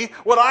tell me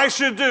what I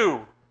should do?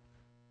 You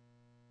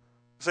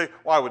say,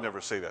 well, I would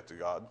never say that to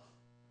God.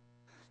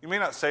 You may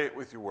not say it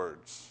with your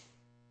words.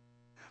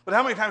 But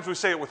how many times do we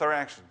say it with our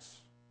actions?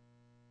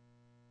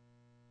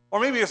 Or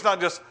maybe it's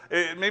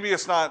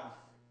not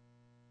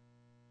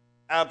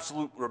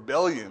absolute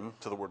rebellion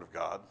to the Word of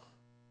God.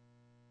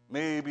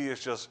 Maybe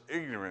it's just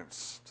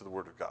ignorance to the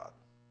Word of God.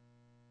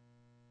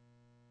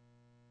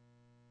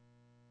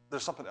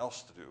 There's something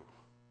else to do.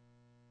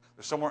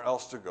 There's somewhere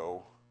else to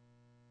go.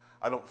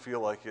 I don't feel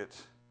like it.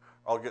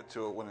 I'll get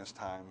to it when it's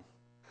time.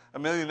 A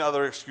million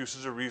other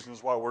excuses or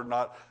reasons why we're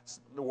not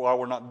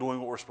doing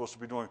what we're supposed to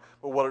be doing.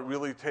 But what it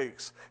really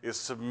takes is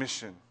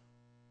submission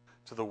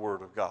to the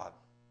Word of God.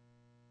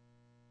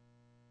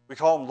 We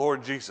call him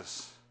Lord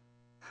Jesus.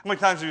 How many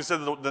times have you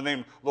said the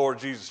name Lord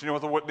Jesus? You know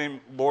what the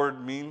name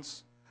Lord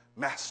means?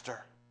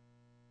 Master.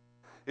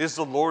 Is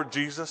the Lord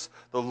Jesus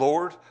the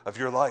Lord of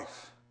your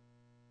life?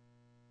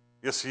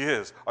 Yes, he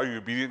is. Are you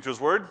obedient to his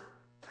word?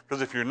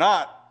 Because if you're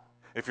not,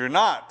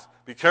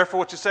 be careful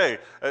what you say.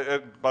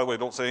 By the way,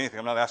 don't say anything.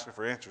 I'm not asking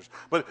for answers.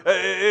 But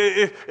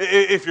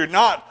if you're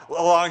not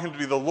allowing him to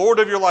be the Lord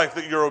of your life,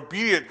 that you're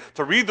obedient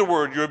to read the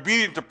word, you're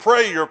obedient to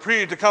pray, you're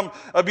obedient to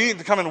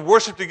come and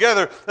worship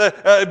together,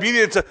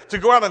 obedient to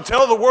go out and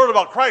tell the word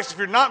about Christ. If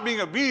you're not being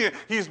obedient,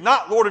 he's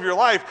not Lord of your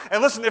life.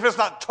 And listen, if it's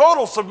not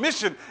total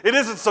submission, it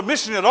isn't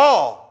submission at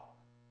all.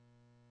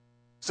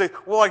 Say,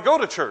 well, I go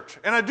to church,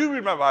 and I do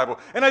read my Bible,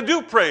 and I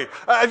do pray.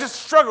 I just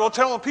struggle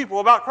telling people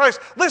about Christ.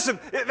 Listen,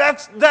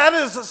 that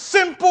is a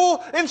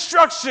simple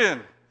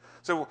instruction.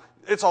 So well,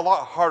 it's a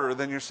lot harder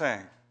than you're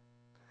saying.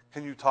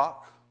 Can you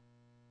talk?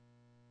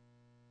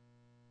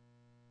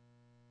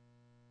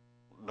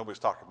 Nobody's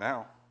talking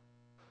now.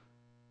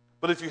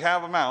 But if you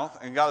have a mouth,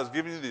 and God has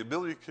given you the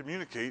ability to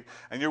communicate,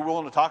 and you're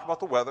willing to talk about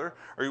the weather,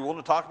 or you're willing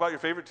to talk about your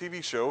favorite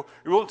TV show,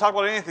 you're willing to talk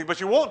about anything,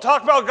 but you won't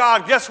talk about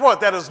God, guess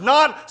what? That is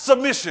not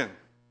submission.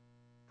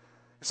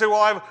 You say,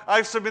 well,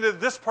 I've submitted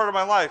this part of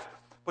my life,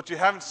 but you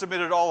haven't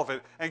submitted all of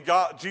it. And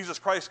God, Jesus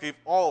Christ gave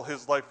all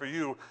his life for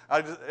you.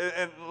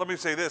 And let me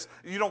say this,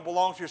 you don't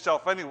belong to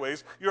yourself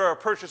anyways. You're a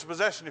purchased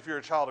possession if you're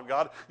a child of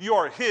God. You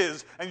are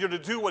his, and you're to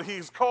do what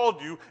he's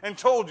called you and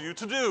told you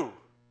to do.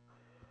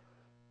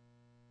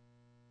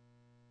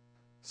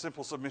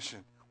 Simple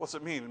submission. What's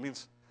it mean? It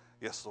means,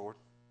 yes, Lord,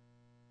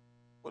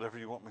 whatever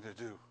you want me to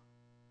do.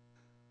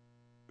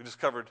 We just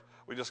covered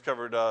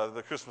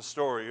the Christmas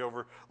story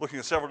over looking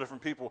at several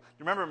different people. Do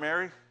you remember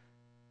Mary?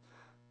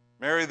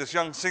 Mary, this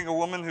young single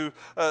woman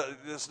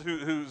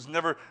who's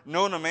never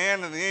known a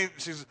man, and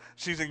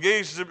she's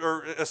engaged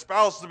or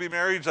espoused to be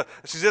married.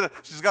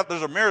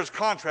 There's a marriage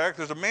contract.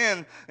 There's a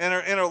man in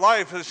her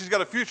life. She's got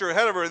a future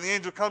ahead of her, and the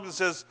angel comes and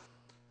says,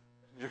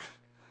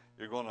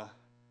 "You're going to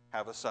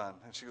have a son."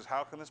 And she goes,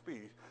 "How can this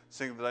be,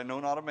 seeing that I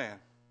know not a man?"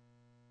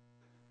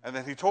 And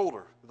then he told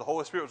her that the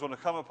Holy Spirit was going to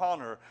come upon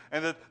her,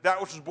 and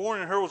that which was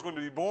born in her was going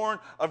to be born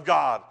of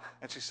God.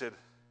 And she said,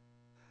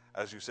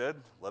 "As you said,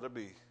 let it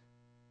be."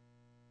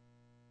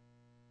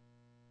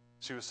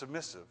 She was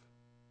submissive.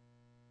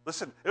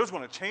 Listen, it was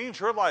going to change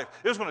her life.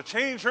 It was going to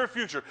change her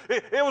future.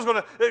 It was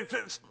going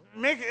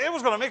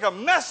to make a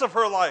mess of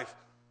her life.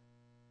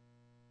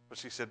 But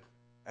she said,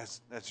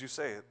 as you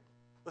say it.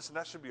 Listen,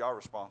 that should be our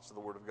response to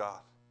the Word of God.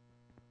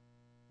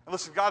 And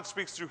listen, God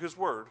speaks through his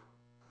Word.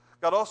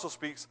 God also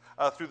speaks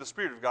through the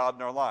Spirit of God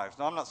in our lives.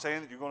 Now, I'm not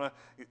saying that you're going to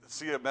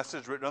see a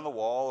message written on the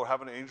wall or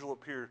have an angel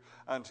appear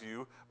unto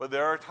you, but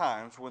there are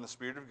times when the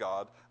Spirit of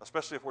God,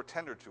 especially if we're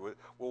tender to it,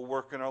 will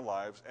work in our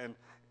lives and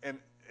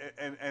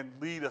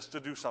lead us to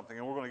do something,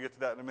 and we're going to get to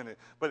that in a minute.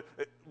 But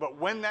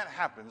when that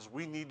happens,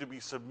 we need to be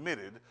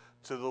submitted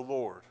to the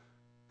Lord.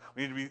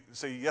 We need to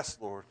say, "Yes,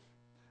 Lord,"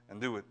 and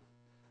do it.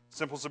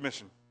 Simple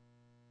submission.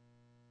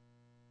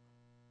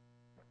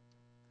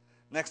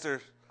 Next,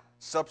 there's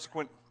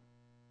subsequent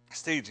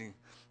staging.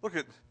 Look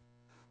at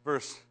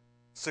verse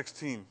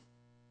 16.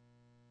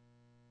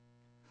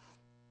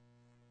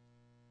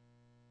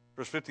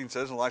 Verse 15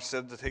 says, "And Elisha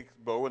said to take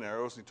bow and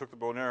arrows, and he took the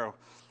bow and arrow.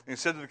 And he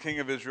said to the king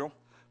of Israel,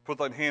 Put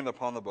thine hand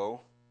upon the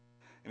bow.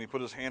 and he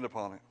put his hand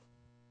upon it.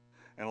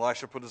 And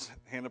Elisha put his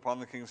hand upon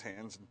the king's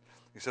hands, and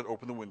he said,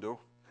 open the window.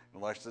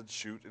 And Elisha said,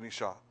 shoot, and he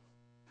shot.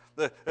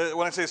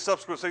 When I say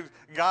subsequent,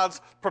 God's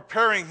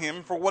preparing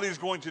him for what he's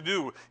going to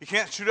do. He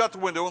can't shoot out the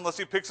window unless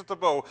he picks up the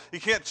bow. He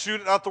can't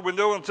shoot out the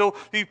window until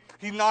he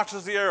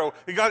notches the arrow.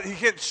 He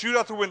can't shoot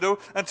out the window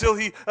until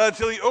he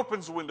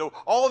opens the window.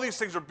 All of these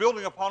things are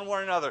building upon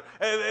one another.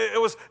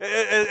 It was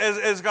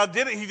as God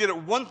did it. He did it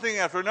one thing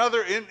after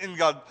another in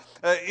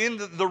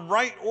the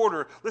right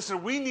order.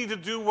 Listen, we need to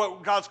do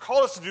what God's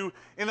called us to do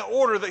in the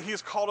order that He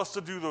has called us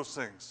to do those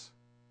things.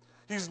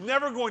 He's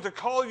never going to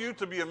call you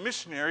to be a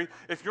missionary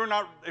if you're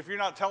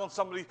not telling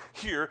somebody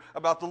here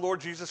about the Lord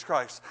Jesus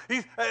Christ.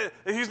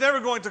 He's never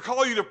going to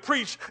call you to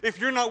preach if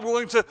you're not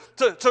willing to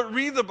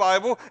read the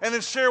Bible and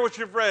then share what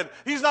you've read.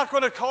 He's not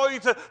going to call you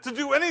to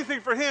do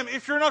anything for Him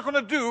if you're not going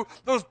to do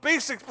those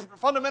basic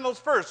fundamentals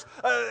first.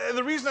 And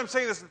the reason I'm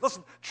saying this,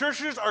 listen,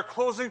 churches are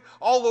closing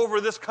all over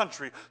this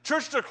country.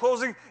 Churches are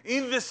closing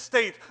in this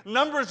state.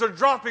 Numbers are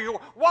dropping.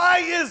 Why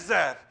is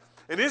that?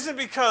 It isn't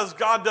because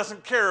God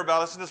doesn't care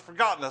about us and has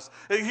forgotten us.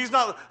 He's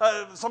not,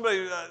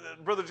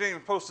 Brother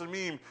James posted a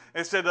meme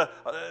and said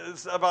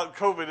about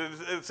COVID.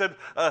 It said,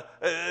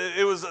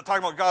 it was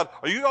talking about God.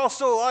 Are you all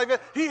still alive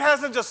yet? He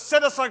hasn't just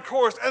set us on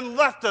course and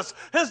left us.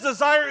 His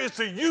desire is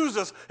to use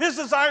us. His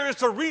desire is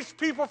to reach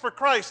people for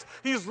Christ.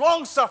 He's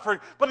long-suffering,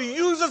 but He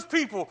uses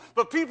people.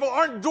 But people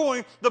aren't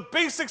doing the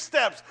basic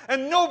steps,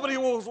 and nobody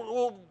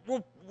will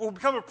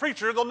become a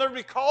preacher. They'll never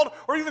be called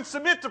or even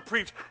submit to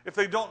preach if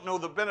they don't know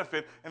the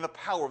benefit and the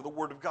power of the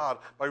Word of God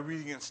by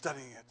reading it and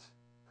studying it.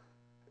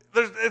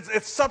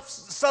 It's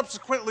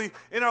subsequently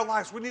in our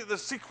lives. We need the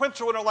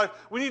sequential in our life.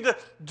 We need to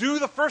do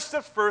the first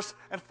steps first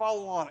and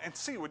follow on and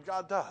see what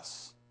God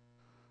does.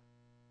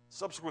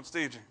 Subsequent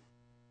staging.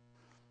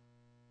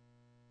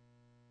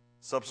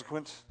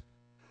 Subsequent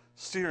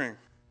steering.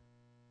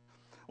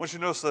 I want you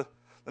to notice the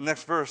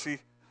next verse.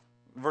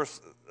 Verse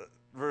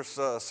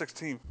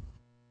 16.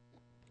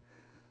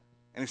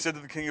 And he said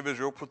to the king of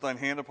Israel, put thine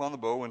hand upon the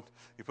bow. And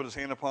he put his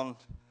hand upon it,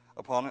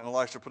 and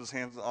Elisha put his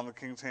hands on the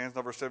king's hands.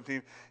 Now verse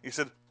 17, he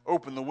said,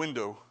 open the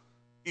window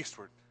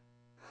eastward.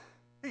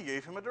 He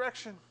gave him a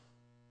direction.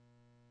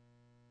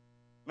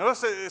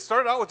 Notice it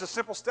started out with just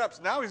simple steps.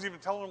 Now he's even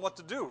telling him what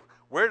to do,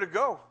 where to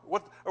go,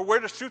 or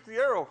where to shoot the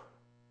arrow.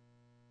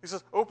 He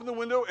says, open the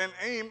window and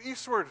aim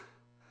eastward.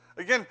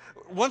 Again,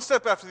 one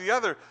step after the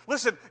other.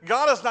 Listen,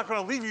 God is not going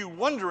to leave you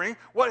wondering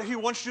what He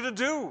wants you to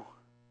do.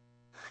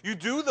 You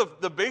do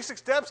the basic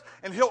steps,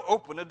 and He'll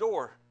open a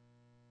door.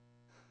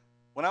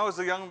 When I was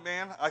a young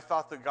man, I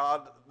thought that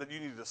you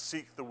needed to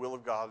seek the will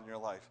of God in your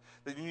life.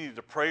 That you needed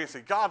to pray and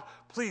say, God,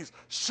 please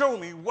show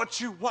me what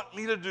you want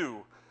me to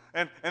do.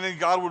 And then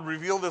God would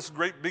reveal this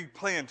great big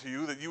plan to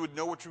you that you would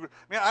know what you would.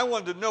 Man, I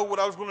wanted to know what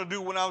I was going to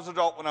do when I was an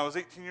adult, when I was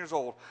 18 years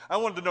old. I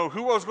wanted to know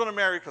who I was going to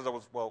marry because I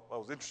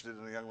was interested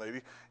in a young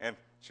lady, and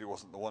she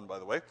wasn't the one, by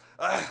the way.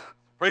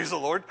 Praise the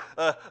Lord.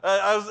 But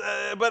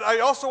I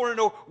also want to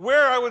know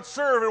where I would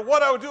serve and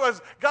what I would do. I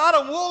said, God,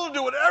 I'm willing to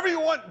do whatever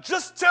you want.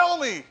 Just tell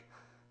me.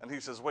 And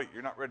He says, wait,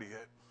 you're not ready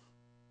yet.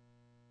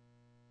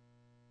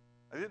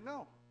 I didn't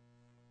know.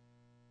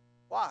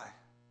 Why?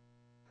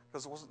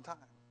 Because it wasn't time.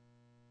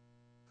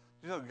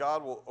 You know,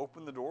 God will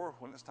open the door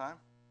when it's time.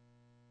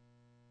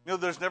 You know,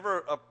 there's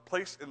never a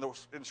place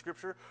in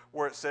Scripture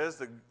where it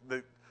says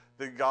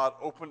that God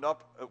opened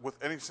up with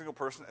any single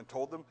person and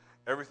told them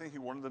everything He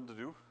wanted them to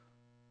do.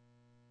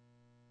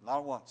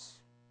 Not once.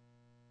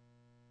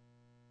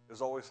 It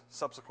was always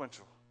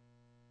subsequential.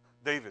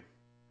 David.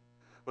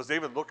 Was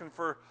David looking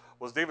for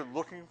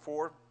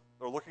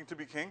or looking to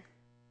be king?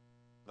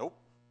 Nope.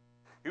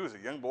 He was a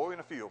young boy in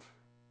a field,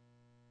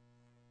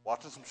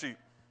 watching some sheep.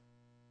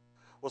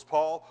 Was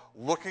Paul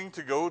looking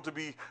to go to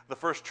be the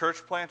first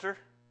church planter?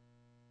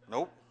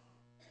 Nope.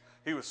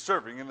 He was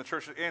serving in the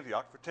church at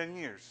Antioch for 10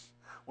 years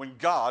when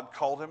God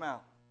called him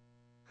out.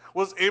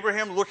 Was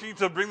Abraham looking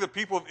to bring the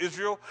people of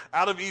Israel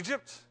out of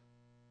Egypt?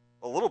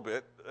 A little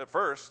bit at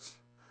first,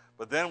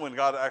 but then when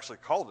God actually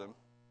called him,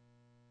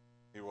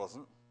 he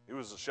wasn't. He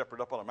was a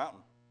shepherd up on a mountain.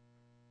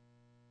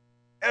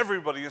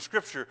 Everybody in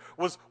Scripture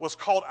was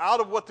called out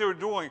of what they were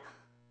doing,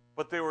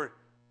 but they were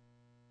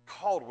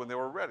called when they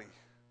were ready.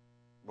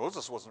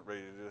 Moses wasn't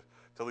ready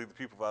to lead the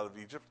people out of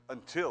Egypt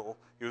until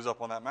he was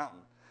up on that mountain.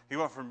 He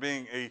went from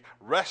being a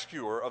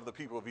rescuer of the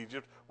people of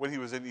Egypt when he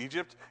was in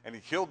Egypt and he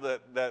killed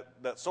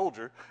that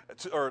soldier,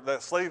 or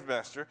that slave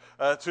master,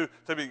 to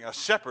being a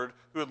shepherd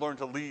who had learned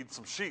to lead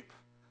some sheep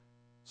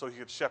so he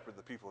could shepherd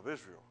the people of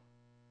Israel.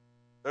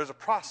 There's a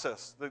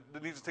process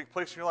that needs to take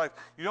place in your life.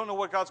 You don't know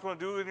what God's going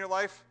to do in your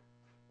life?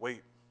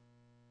 Wait.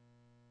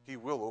 He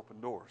will open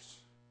doors.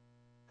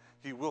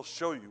 He will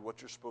show you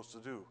what you're supposed to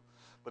do.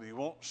 But He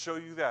won't show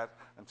you that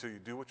until you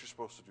do what you're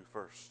supposed to do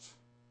first.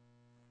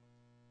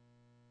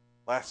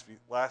 Lastly,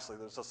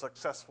 there's a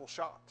successful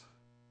shot.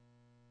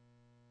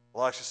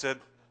 Elisha said,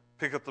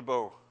 pick up the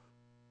bow.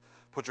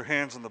 Put your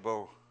hands on the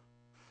bow.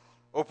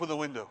 Open the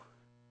window.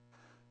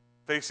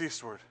 Face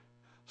eastward.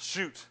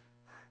 Shoot.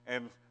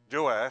 And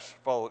Joash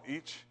followed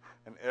each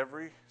and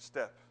every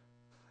step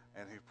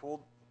And he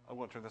pulled, I'm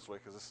going to turn this way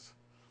because this is,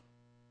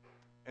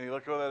 and he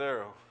let go of that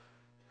arrow.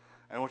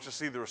 And I want you to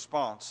see the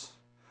response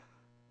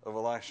of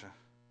Elisha.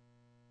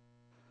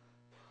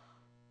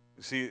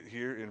 You see it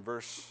here in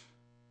verse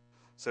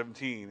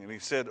 17. And he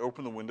said,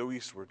 open the window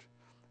eastward.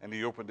 And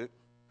he opened it.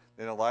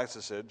 Then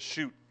Elisha said,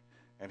 shoot.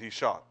 And he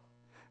shot.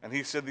 And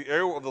he said, the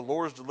arrow of the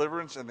Lord's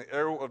deliverance and the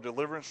arrow of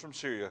deliverance from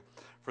Syria.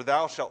 For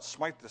thou shalt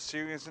smite the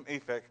Syrians in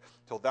Aphek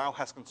till thou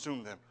hast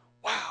consumed them.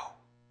 Wow.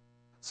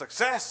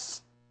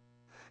 Success.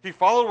 He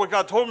followed what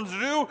God told him to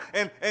do,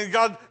 and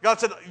God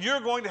said, you're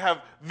going to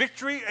have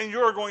victory, and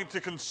you're going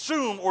to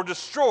consume or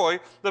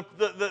destroy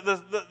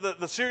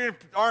the Syrian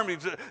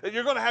armies.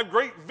 You're going to have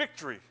great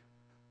victory.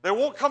 They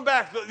won't come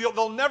back.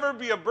 They'll never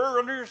be a burr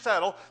under your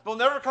saddle. They'll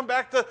never come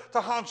back to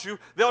haunt you.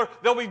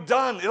 They'll be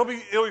done. It'll be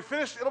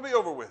finished. It'll be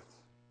over with.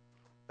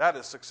 That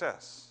is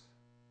success.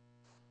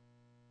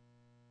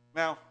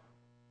 Now,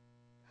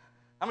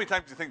 how many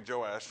times do you think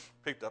Joash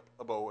picked up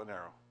a bow and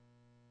arrow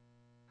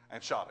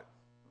and shot it?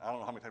 I don't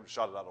know how many times he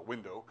shot it out a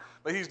window,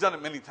 but he's done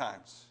it many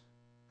times.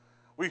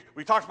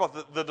 We talked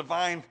about the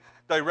divine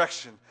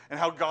direction and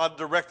how God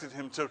directed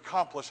him to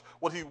accomplish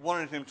what he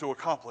wanted him to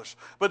accomplish.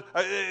 But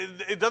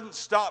it doesn't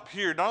stop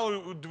here. Not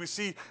only do we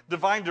see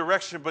divine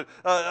direction, but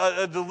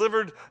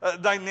delivered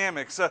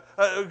dynamics.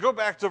 Go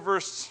back to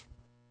verse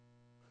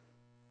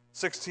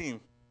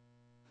 16.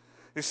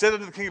 He said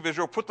unto the king of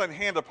Israel, put thine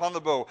hand upon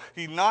the bow.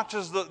 He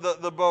notches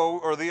the bow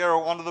or the arrow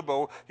onto the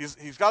bow.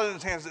 He's got it in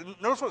his hands.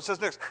 Notice what it says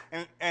next.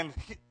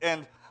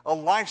 And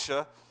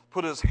Elisha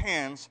put his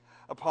hands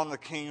upon the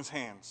king's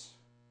hands.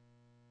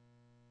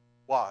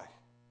 Why?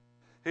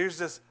 Here's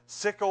this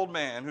sick old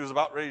man who's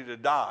about ready to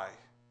die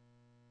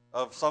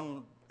of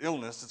some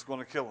illness that's going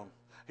to kill him.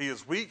 He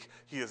is weak,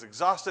 he is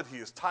exhausted, he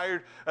is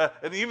tired,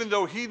 and even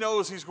though he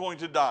knows he's going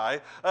to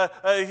die,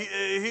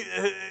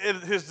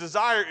 his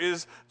desire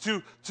is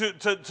to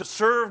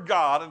serve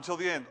God until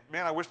the end.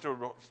 Man, I wish there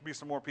would be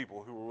some more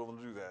people who were willing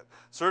to do that.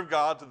 Serve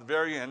God to the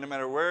very end, no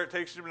matter where it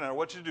takes you, no matter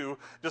what you do.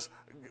 Just,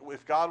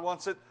 if God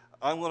wants it,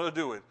 I'm going to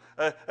do it.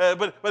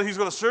 But he's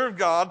going to serve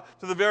God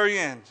to the very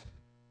end.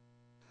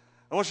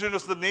 I want you to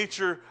notice the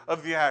nature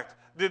of the act.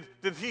 Did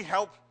he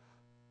help?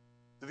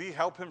 Did he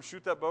help him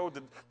shoot that bow?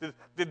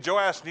 Did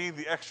Joash need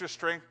the extra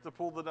strength to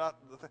pull the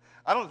thing?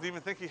 I don't even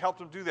think he helped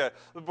him do that.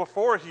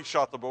 Before he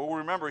shot the bow,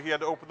 remember, he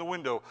had to open the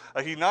window.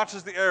 He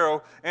notches the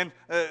arrow, and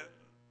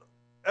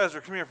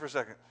Ezra, come here for a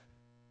second.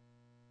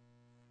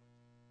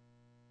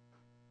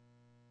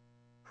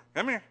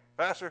 Come here,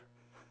 faster.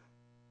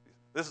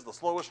 This is the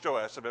slowest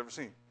Joash I've ever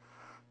seen.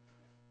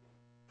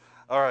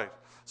 All right,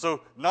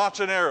 so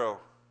notch an arrow.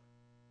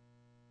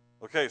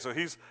 Okay, so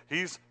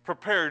he's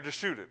prepared to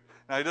shoot it.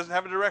 Now, he doesn't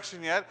have a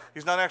direction yet.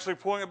 He's not actually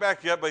pulling it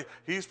back yet, but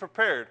he's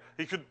prepared.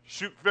 He could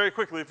shoot very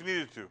quickly if he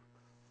needed to.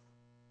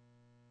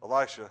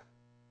 Elisha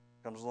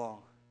comes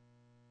along,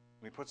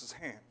 and he puts his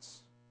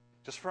hands,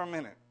 just for a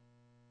minute,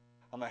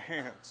 on the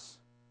hands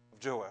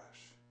of Joash.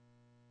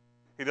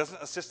 He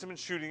doesn't assist him in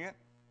shooting it.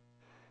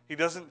 He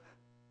doesn't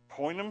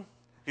point him.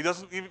 He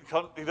doesn't,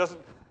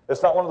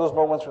 it's not one of those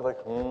moments where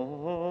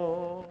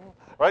you're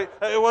like, right?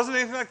 It wasn't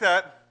anything like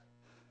that.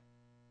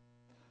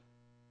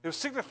 It was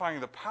signifying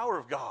the power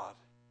of God.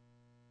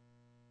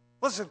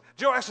 Listen,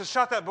 Joash has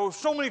shot that bow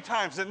so many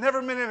times it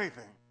never meant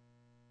anything.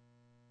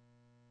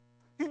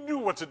 He knew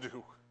what to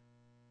do.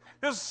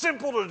 It was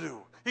simple to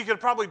do. He could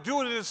probably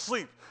do it in his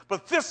sleep.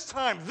 But this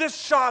time, this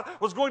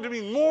shot was going to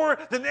be more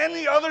than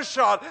any other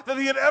shot that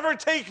he had ever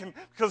taken,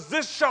 because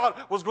this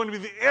shot was going to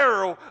be the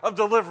arrow of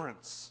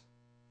deliverance.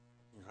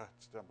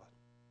 Stand by.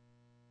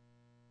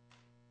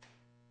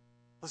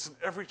 Listen,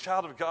 every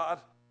child of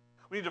God,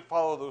 we need to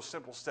follow those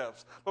simple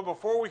steps. But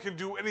before we can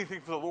do anything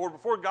for the Lord,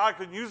 before God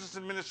can use us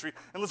in ministry,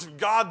 and listen,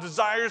 God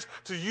desires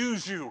to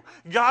use you.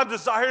 God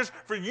desires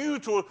for you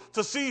to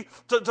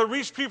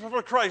reach people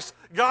for Christ.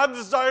 God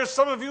desires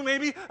some of you,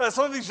 maybe,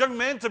 some of these young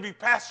men to be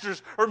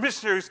pastors or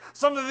missionaries.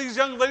 Some of these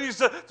young ladies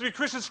to be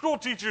Christian school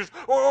teachers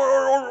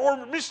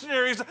or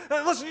missionaries.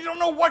 Listen, you don't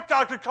know what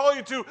God could call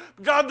you to.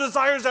 God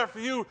desires that for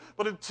you.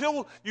 But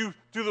until you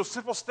do those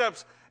simple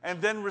steps, and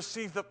then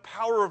receive the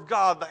power of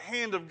God, the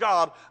hand of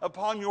God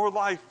upon your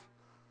life,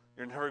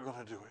 you're never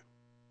going to do it.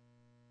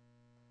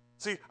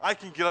 See, I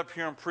can get up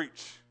here and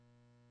preach.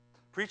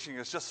 Preaching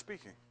is just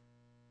speaking.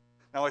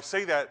 Now, I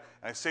say that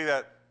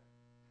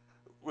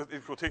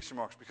in quotation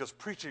marks, because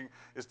preaching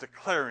is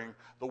declaring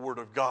the Word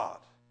of God.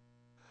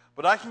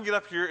 But I can get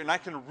up here and I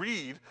can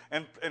read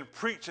and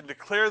preach and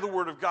declare the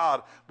Word of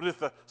God, but if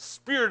the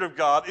Spirit of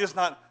God is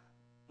not,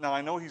 now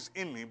I know He's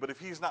in me, but if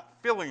He's not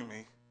filling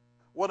me,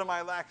 what am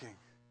I lacking?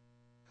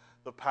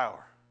 The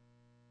power.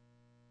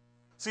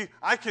 See,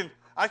 I can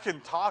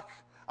talk,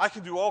 I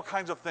can do all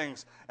kinds of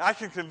things. I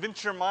can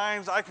convince your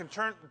minds, I can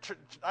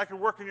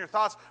work in your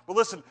thoughts. But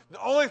listen,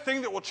 the only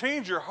thing that will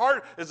change your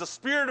heart is the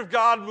Spirit of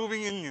God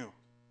moving in you.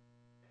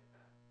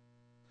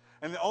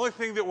 And the only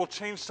thing that will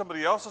change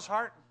somebody else's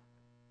heart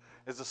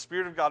is the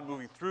Spirit of God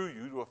moving through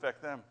you to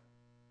affect them.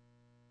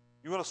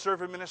 You want to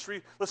serve in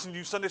ministry? Listen,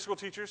 you Sunday school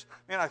teachers,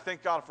 man, I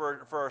thank God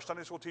for our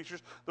Sunday school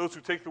teachers, those who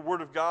take the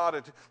Word of God.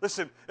 And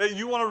listen,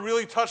 you want to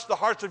really touch the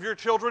hearts of your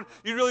children?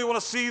 You really want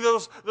to see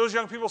those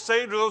young people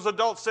saved or those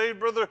adults saved,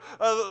 Brother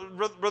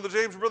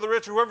James, Brother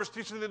Rich, whoever's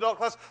teaching the adult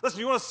class?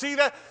 Listen, you want to see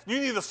that? You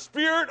need the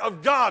Spirit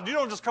of God. You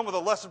don't just come with a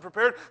lesson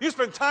prepared. You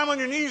spend time on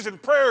your knees in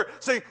prayer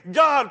saying,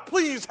 God,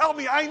 please help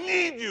me. I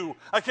need you.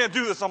 I can't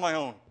do this on my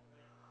own.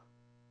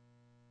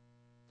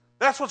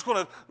 That's what's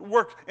going to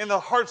work in the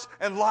hearts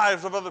and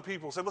lives of other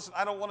people. Say, listen,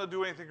 I don't want to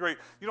do anything great.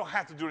 You don't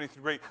have to do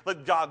anything great.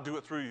 Let God do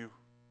it through you.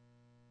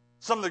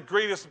 Some of the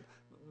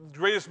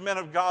greatest men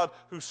of God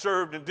who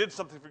served and did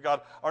something for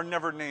God are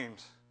never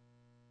named.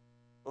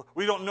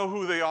 We don't know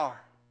who they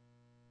are.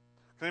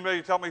 Can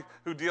anybody tell me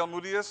who D.L.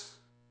 Moody is?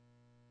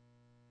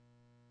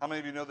 How many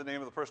of you know the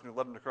name of the person who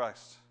led him to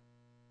Christ?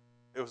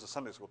 It was a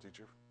Sunday school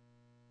teacher.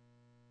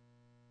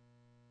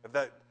 If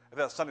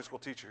that Sunday school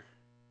teacher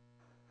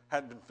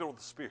hadn't been filled with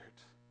the Spirit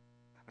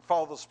and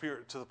followed the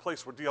Spirit to the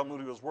place where D.L.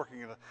 Moody was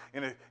working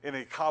in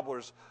a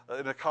cobbler's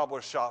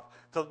shop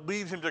to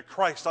lead him to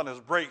Christ on his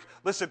break,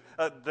 listen,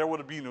 there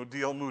would be no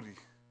D.L. Moody.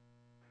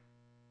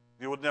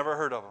 You would never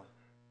heard of him.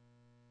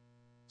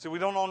 See, we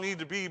don't all need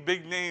to be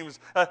big names.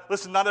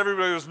 Listen, not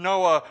everybody was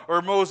Noah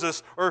or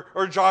Moses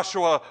or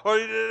Joshua,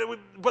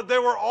 but they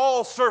were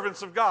all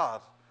servants of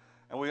God,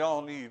 and we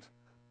all need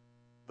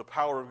the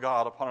power of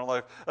God upon our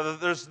life.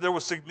 There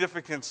was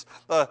significance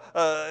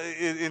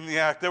in the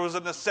act. There was a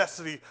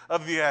necessity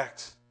of the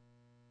act.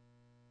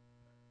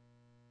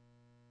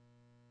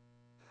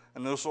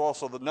 And there's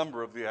also the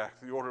number of the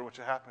act, the order in which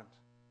it happened.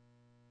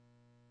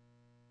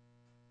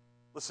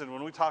 Listen,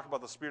 when we talk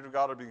about the Spirit of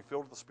God or being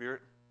filled with the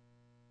Spirit,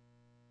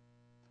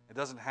 it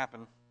doesn't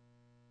happen.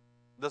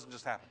 It doesn't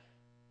just happen.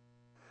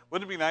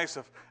 Wouldn't it be nice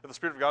if the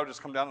Spirit of God would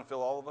just come down and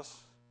fill all of us?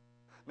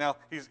 Now,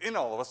 He's in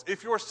all of us.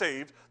 If you're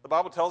saved, the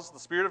Bible tells us the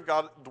Spirit of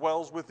God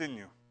dwells within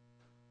you.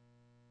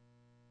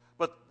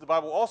 But the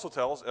Bible also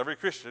tells every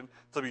Christian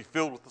to be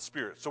filled with the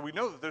Spirit. So we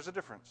know that there's a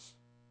difference.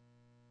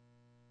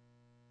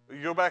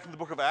 You go back in the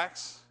book of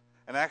Acts,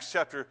 and Acts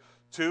chapter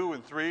 2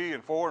 and 3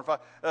 and 4 and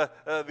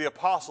 5, the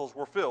apostles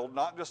were filled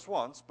not just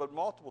once, but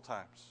multiple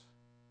times.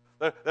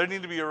 There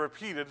needed to be a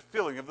repeated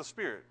filling of the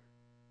Spirit.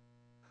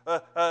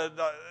 And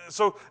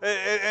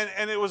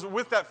it was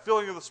with that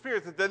filling of the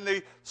Spirit that then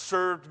they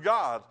served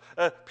God.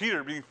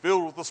 Peter, being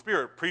filled with the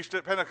Spirit, preached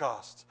at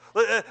Pentecost.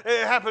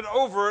 It happened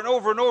over and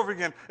over and over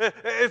again.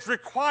 It's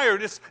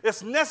required.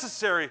 It's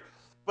necessary.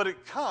 But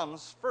it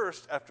comes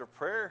first after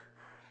prayer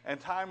and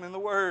time in the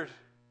Word.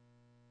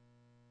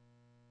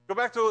 Go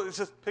back to, it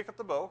says, pick up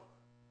the bow.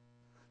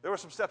 There were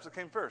some steps that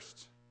came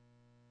first.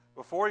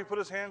 Before he put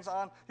his hands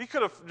on, he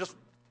could have just,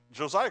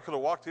 Josiah could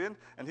have walked in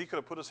and he could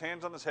have put his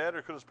hands on his head or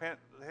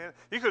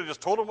he could have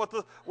just told him what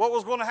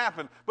was going to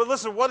happen. But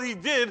listen, what he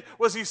did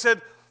was he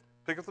said,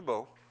 pick up the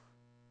bow,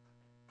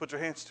 put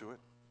your hands to it,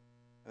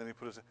 and then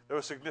there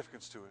was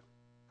significance to it.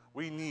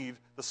 We need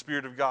the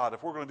Spirit of God.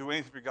 If we're going to do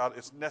anything for God,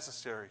 it's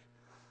necessary.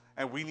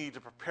 And we need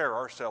to prepare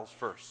ourselves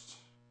first.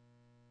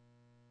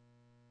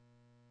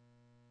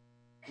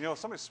 You know, if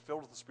somebody's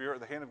filled with the Spirit,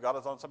 the hand of God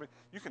is on somebody,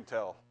 you can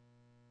tell.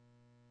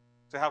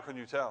 So how can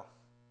you tell?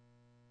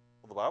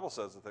 Well, the Bible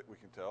says that we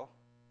can tell.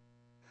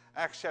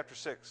 Acts chapter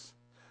 6.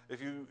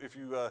 If you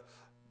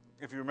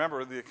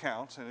remember the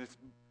account, and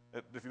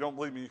if you don't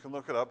believe me, you can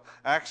look it up.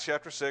 Acts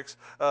chapter 6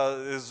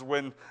 is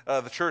when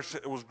the church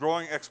was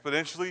growing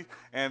exponentially,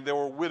 and there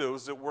were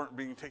widows that weren't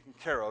being taken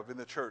care of in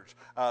the church,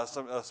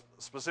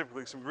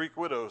 specifically some Greek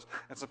widows.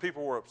 And some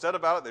people were upset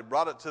about it. They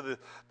brought it to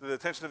the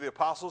attention of the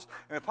apostles,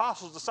 and the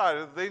apostles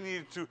decided that they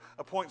needed to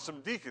appoint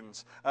some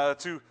deacons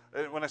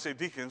when I say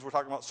deacons, we're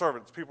talking about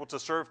servants, people to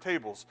serve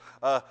tables,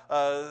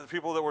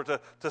 people that were to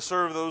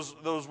serve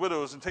those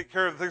widows and take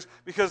care of things,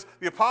 because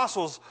the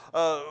apostles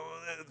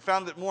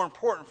found it more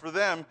important for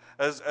them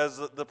as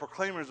the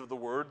proclaimers of the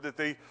word that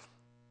they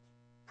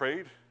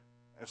prayed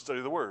and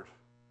studied the word,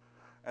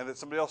 and that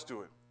somebody else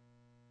do it.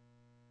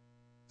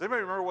 Does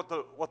anybody remember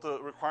what the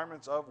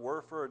requirements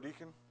were for a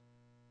deacon?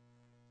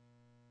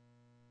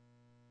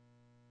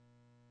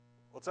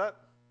 What's that?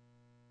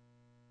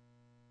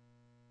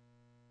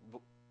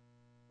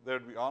 They're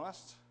to be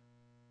honest.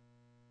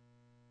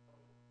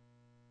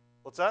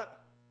 What's that?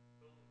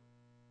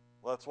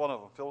 Well, that's one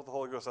of them. Filled with the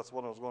Holy Ghost. That's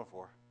one I was going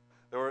for.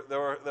 There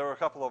were a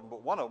couple of them,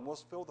 but one of them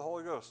was filled with the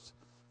Holy Ghost.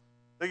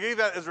 They gave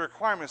that as a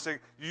requirement, saying,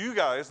 you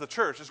guys, the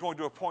church, is going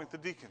to appoint the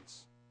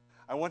deacons.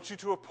 I want you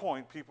to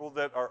appoint people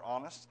that are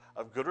honest,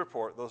 of good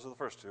report. Those are the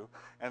first two.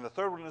 And the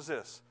third one is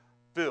this,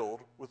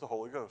 filled with the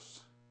Holy Ghost.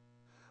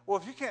 Well,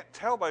 if you can't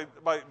tell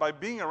by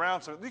being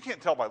around somebody, you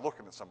can't tell by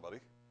looking at somebody.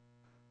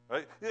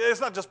 Right? It's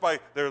not just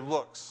by their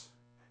looks.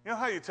 You know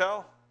how you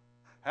tell?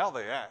 How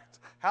they act,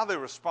 how they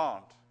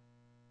respond.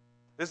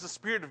 Is the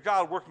Spirit of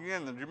God working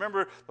in them? Do you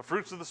remember the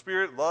fruits of the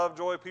Spirit? Love,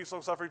 joy, peace,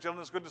 long-suffering,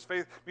 gentleness, goodness,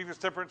 faith, meekness,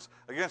 temperance.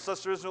 Against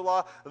such there is no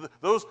law.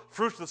 Those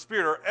fruits of the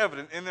Spirit are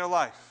evident in their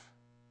life.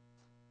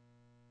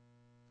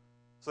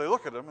 So they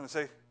look at them and they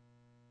say,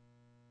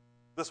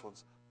 this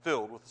one's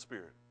filled with the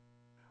Spirit.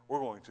 We're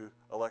going to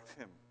elect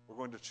him. we're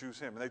going to choose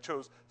him. And they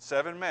chose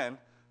 7 men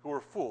who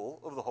were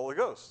full of the Holy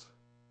Ghost.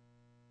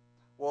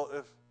 Well,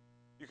 if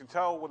you can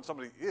tell when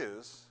somebody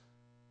is,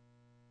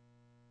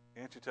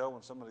 can't you tell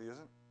when somebody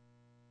isn't?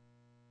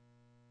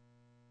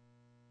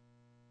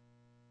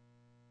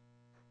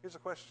 Here's a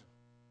question.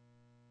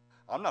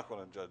 I'm not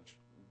going to judge.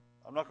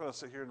 I'm not going to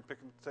sit here and pick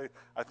and say,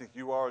 I think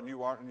you are and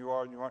you aren't and you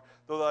are and you aren't.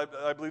 Though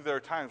I believe there are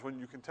times when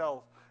you can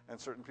tell in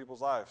certain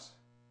people's lives.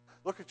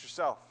 Look at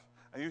yourself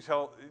and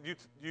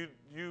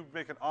you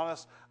make an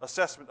honest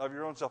assessment of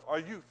your own self. Are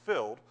you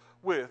filled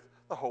with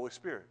the Holy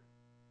Spirit?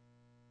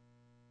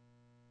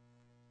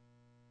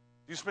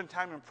 Do you spend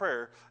time in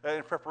prayer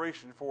in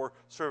preparation for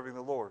serving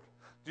the Lord?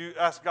 Do you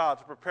ask God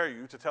to prepare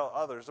you to tell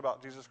others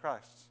about Jesus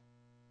Christ?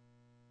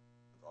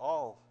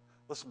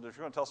 Listen, if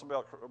you're going to tell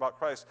somebody about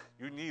Christ,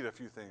 you need a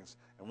few things,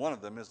 and one of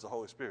them is the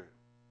Holy Spirit.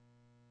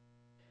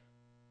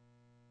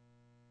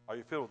 Are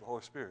you filled with the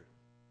Holy Spirit?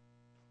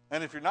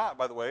 And if you're not,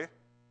 by the way,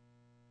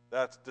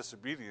 that's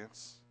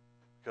disobedience,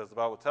 because the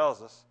Bible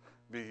tells us,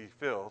 be ye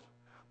filled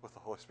with the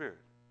Holy Spirit.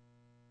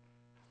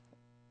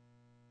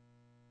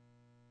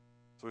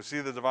 So we see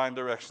the divine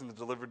direction, the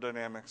delivered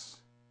dynamics.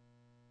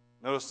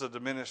 Notice the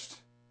diminished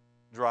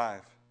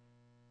drive.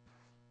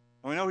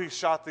 And we know he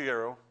shot the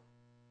arrow,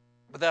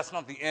 but that's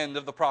not the end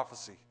of the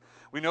prophecy.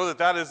 We know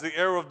that is the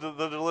arrow of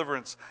the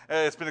deliverance.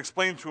 It's been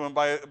explained to him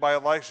by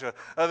Elisha.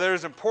 There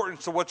is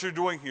importance to what you're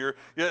doing here.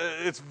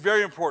 It's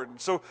very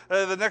important. So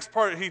the next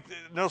part,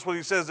 notice what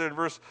he says there in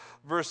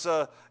verse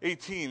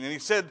 18. And he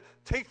said,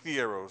 take the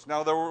arrows.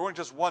 Now there weren't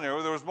just one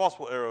arrow, there was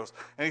multiple arrows.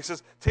 And he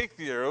says, take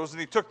the arrows, and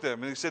he took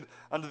them. And he said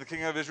unto the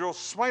king of Israel,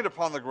 smite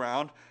upon the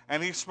ground.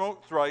 And he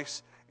smote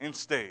thrice and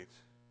stayed.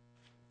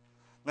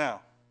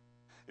 Now,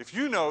 if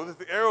you know that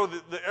the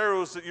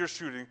arrows that you're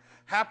shooting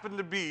happen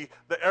to be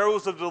the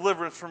arrows of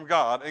deliverance from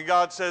God, and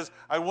God says,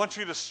 I want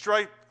you to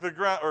strike the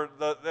ground, or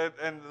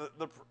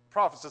the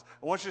prophet says,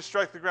 I want you to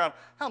strike the ground,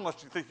 how much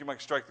do you think you might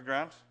strike the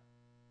ground?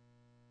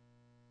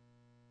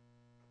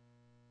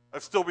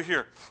 I'd still be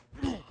here.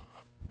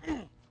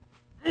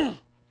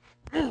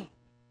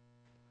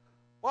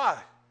 Why?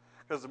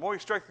 Because the more you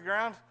strike the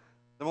ground,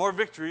 the more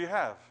victory you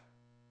have.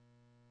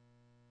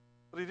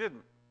 But he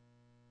didn't.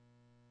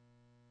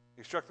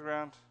 He struck the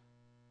ground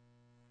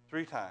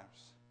 3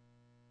 times,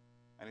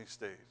 and he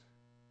stayed.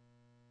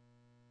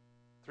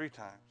 3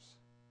 times,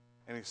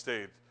 and he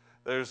stayed.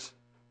 There's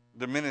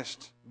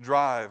diminished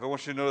drive. I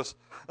want you to notice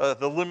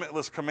the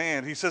limitless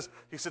command. He said,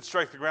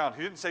 strike the ground.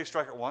 He didn't say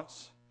strike it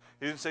once.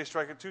 He didn't say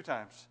strike it 2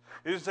 times.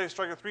 He didn't say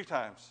strike it 3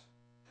 times.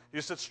 He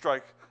just said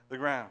strike the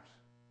ground.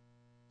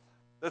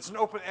 That's an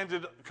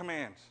open-ended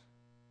command.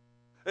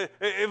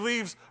 It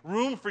leaves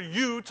room for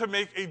you to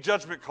make a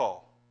judgment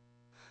call.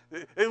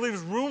 It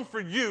leaves room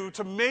for you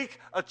to make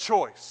a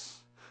choice.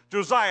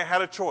 Josiah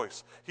had a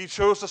choice. He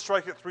chose to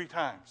strike it 3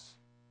 times.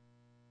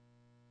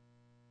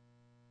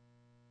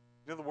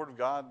 You know the Word of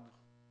God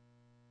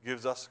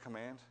gives us a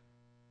command.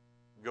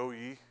 Go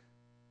ye.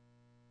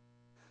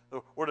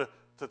 We're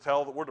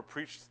to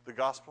preach the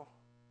gospel.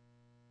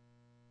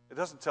 It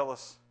doesn't tell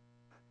us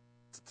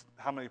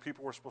how many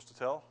people we're supposed to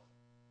tell.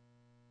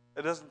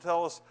 It doesn't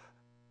tell us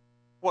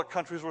what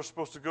countries we're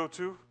supposed to go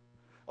to.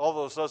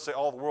 Although it does say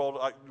all the world,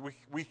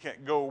 we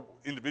can't go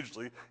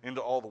individually into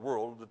all the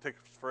world. It would take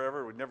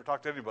forever. We'd never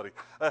talk to anybody.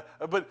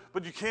 But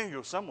you can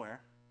go somewhere.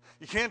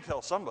 You can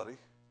tell somebody.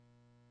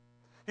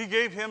 He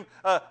gave him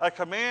a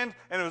command,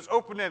 and it was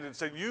open-ended,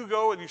 saying, you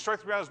go and you strike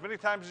the ground as many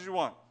times as you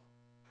want.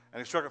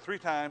 And he struck it 3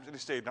 times, and he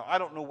stayed. Now, I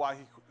don't know why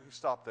he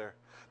stopped there.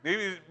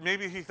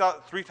 Maybe he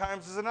thought 3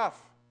 times is enough.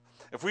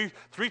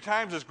 3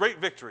 times is great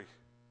victory.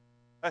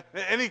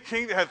 Any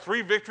king that had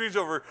 3 victories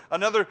over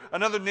another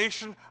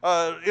nation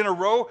in a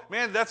row,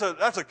 man, that's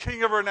a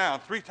king of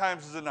renown. 3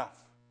 times is enough.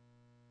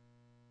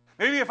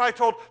 Maybe if I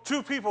told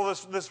 2 people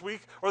this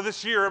week or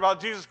this year about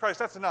Jesus Christ,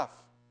 that's enough.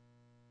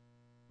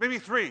 Maybe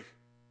 3.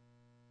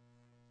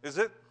 Is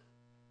it?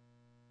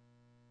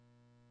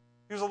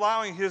 He was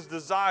allowing his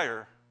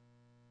desire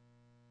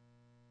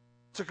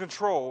to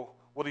control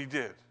what he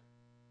did.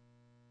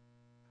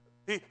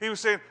 He was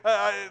saying,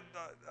 I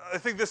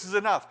think this is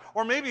enough.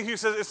 Or maybe he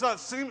says, it's not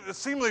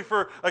seemly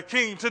for a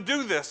king to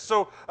do this,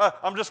 so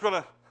I'm just going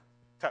to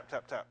tap,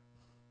 tap, tap.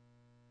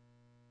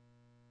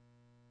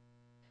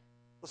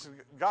 Listen,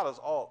 God has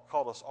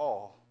called us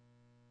all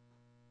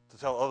to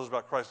tell others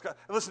about Christ. God,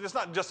 listen, it's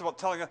not just about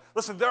telling us.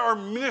 Listen, there are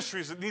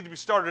ministries that need to be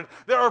started.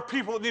 There are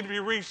people that need to be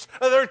reached.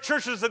 There are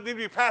churches that need to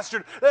be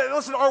pastored.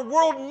 Listen, our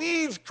world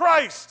needs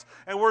Christ.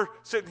 And we're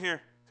sitting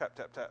here, tap,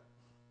 tap, tap.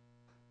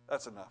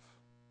 That's enough.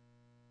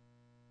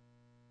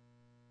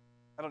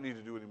 I don't need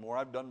to do it anymore.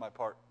 I've done my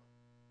part.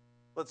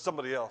 Let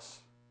somebody else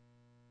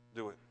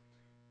do it.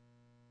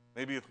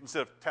 Maybe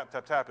instead of tap,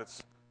 tap, tap,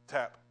 it's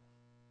tap.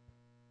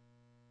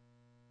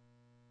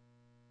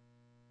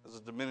 There's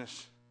a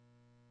diminished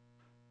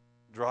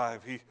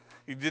drive.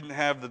 He didn't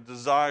have the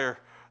desire,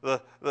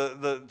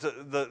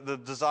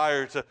 the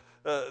desire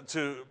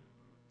to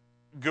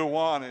go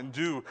on and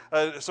do.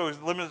 So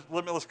his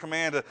limitless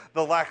command,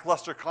 the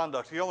lackluster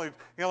conduct. He only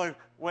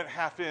went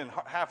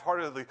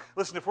half-heartedly.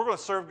 Listen, if we're going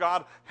to serve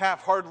God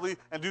half-heartedly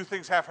and do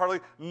things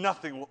half-heartedly,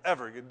 nothing will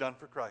ever get done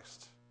for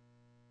Christ.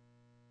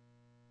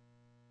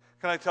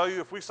 Can I tell you,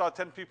 if we saw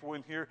 10 people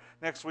in here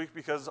next week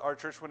because our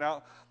church went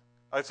out,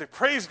 I'd say,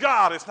 praise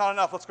God, it's not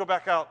enough, let's go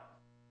back out.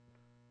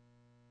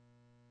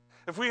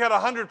 If we had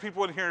 100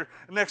 people in here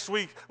next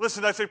week,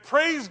 listen, I'd say,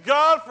 praise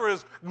God for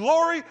His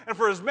glory and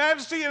for His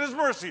majesty and His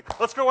mercy.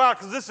 Let's go out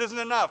because this isn't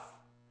enough.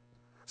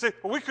 Say,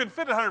 well, we couldn't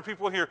fit 100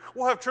 people in here.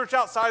 We'll have church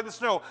outside in the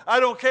snow. I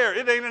don't care.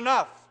 It ain't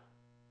enough.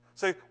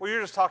 Say, well,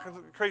 you're just talking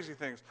crazy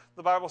things.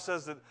 The Bible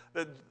says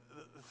that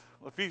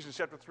Ephesians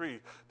chapter 3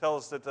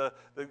 tells us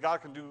that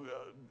God can do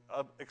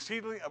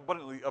exceedingly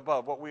abundantly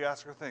above what we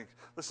ask or think.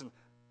 Listen,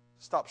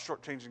 stop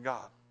shortchanging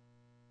God.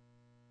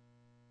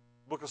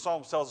 The book of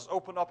Psalms tells us,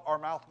 open up our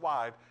mouth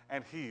wide,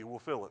 and He will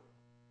fill it.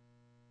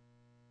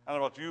 I don't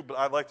know about you, but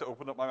I'd like to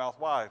open up my mouth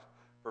wide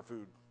for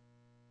food.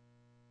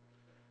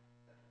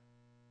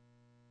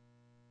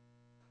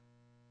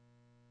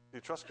 Do you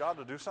trust God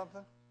to do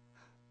something?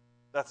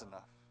 That's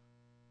enough.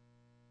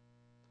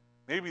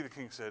 Maybe the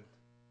king said,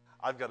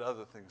 I've got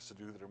other things to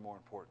do that are more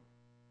important.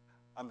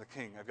 I'm the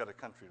king. I've got a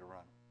country to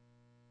run.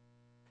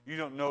 You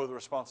don't know the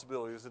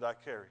responsibilities that I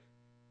carry.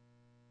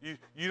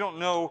 You don't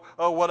know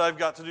what I've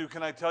got to do.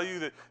 Can I tell you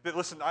that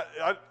listen,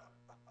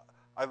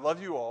 I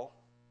love you all,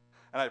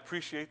 and I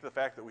appreciate the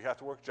fact that we have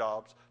to work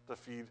jobs to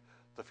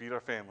feed our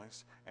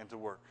families and to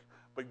work.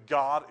 But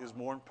God is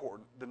more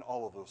important than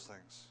all of those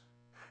things.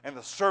 And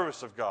the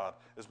service of God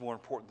is more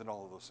important than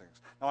all of those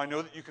things. Now, I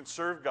know that you can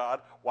serve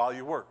God while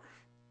you work.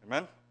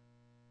 Amen?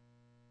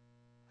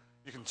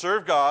 You can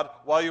serve God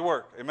while you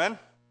work. Amen?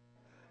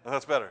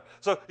 That's better.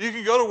 So you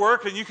can go to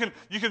work and you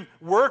can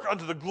work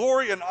unto the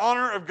glory and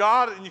honor of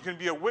God, and you can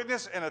be a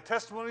witness and a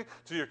testimony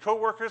to your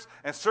coworkers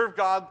and serve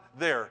God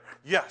there.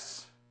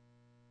 Yes.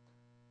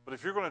 But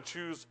if you're going to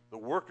choose the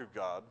work of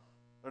God,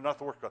 or not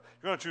the work of God,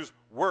 you're going to choose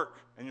work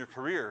in your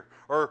career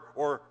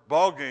or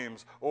ball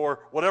games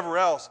or whatever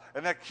else,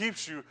 and that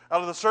keeps you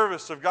out of the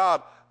service of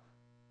God,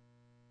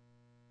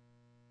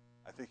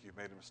 I think you've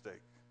made a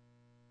mistake.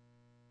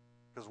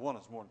 Because one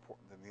is more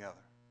important than the other.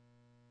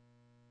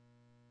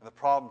 And the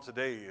problem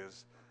today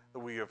is that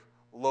we have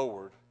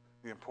lowered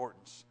the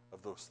importance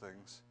of those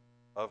things,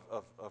 of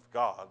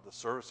God, the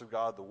service of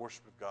God, the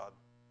worship of God,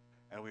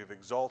 and we have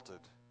exalted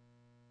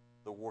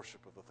the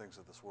worship of the things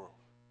of this world.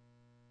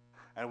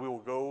 And we will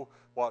go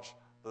watch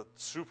the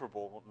Super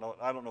Bowl. No,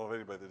 I don't know of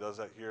anybody that does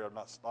that here.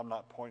 I'm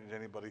not pointing at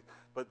anybody,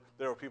 but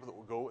there are people that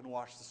will go and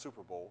watch the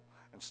Super Bowl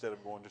instead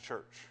of going to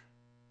church.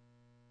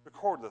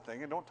 Record the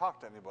thing and don't talk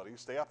to anybody.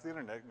 Stay off the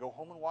internet and go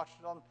home and watch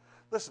it on.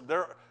 Listen,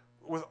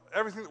 with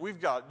everything that we've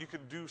got, you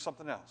can do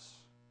something else.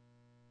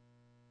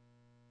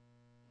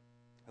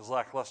 His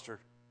lackluster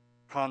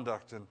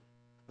conduct, and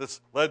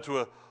this led to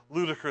a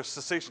ludicrous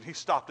cessation. He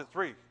stopped at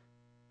 3.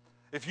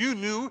 If you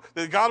knew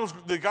that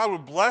God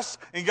would bless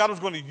and God was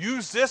going to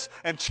use this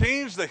and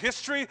change the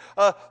history,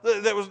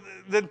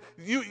 then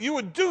you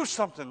would do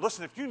something.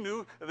 Listen, if you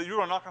knew that you were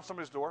going to knock on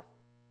somebody's door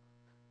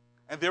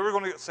and they were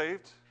going to get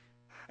saved,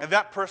 and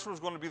that person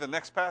was going to be the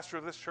next pastor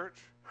of this church,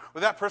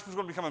 or that person was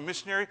going to become a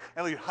missionary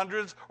and lead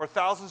hundreds or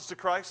thousands to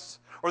Christ,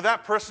 or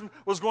that person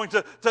was going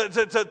to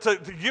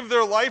give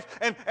their life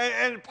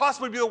and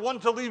possibly be the one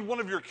to lead one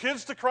of your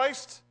kids to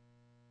Christ,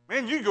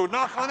 man, you'd go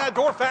knock on that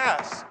door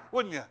fast,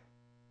 wouldn't you?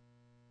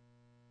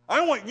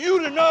 I want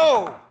you to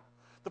know.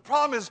 The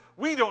problem is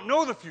we don't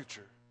know the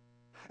future,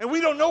 and we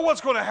don't know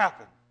what's going to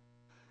happen.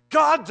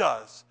 God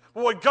does.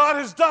 But what God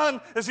has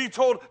done is He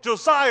told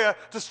Josiah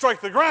to strike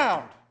the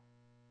ground.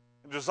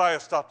 And Josiah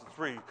stopped at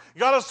 3.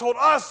 God has told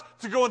us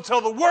to go and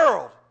tell the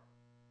world.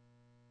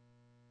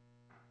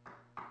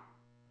 And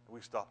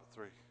we stopped at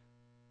 3.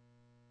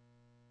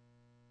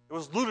 It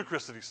was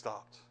ludicrous that He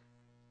stopped.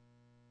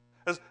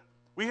 As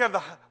we have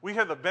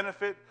the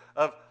benefit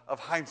of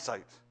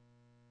hindsight.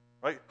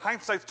 Right?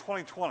 Hindsight's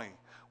 20/20.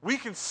 We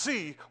can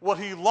see what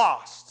He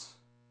lost.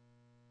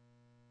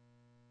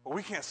 But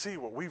we can't see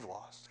what we've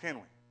lost, can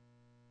we?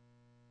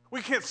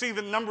 We can't see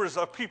the numbers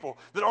of people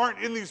that aren't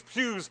in these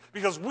pews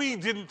because we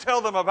didn't tell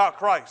them about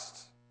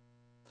Christ.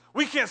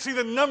 We can't see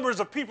the numbers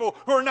of people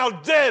who are now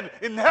dead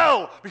in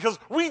hell because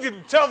we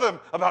didn't tell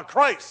them about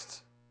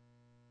Christ.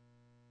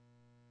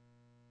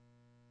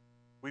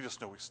 We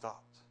just know we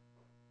stopped.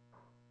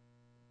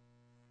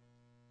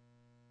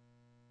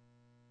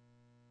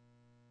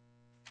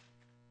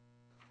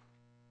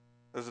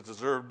 There's a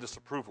deserved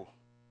disapproval.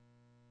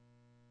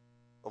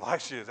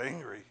 Elisha is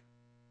angry.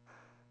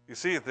 You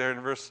see it there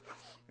in verse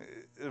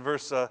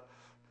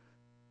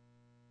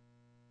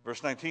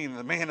 19.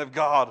 The man of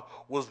God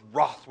was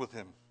wroth with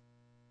him.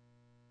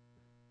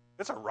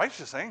 It's a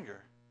righteous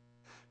anger.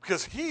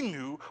 Because he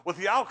knew what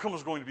the outcome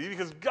was going to be,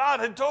 because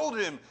God had told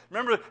him.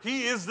 Remember,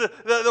 he is the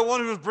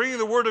one who was bringing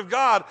the word of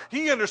God.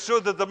 He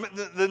understood that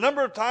the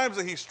number of times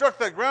that he struck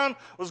that ground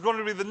was going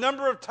to be the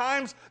number of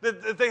times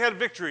that they had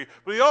victory.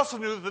 But he also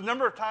knew that the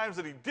number of times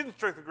that he didn't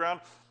strike the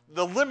ground,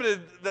 that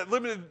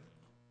limited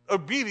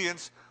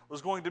obedience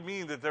was going to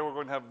mean that they were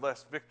going to have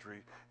less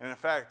victory. And in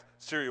fact,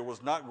 Syria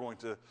was not going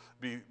to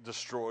be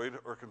destroyed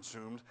or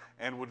consumed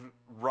and would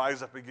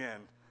rise up again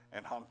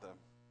and hunt them.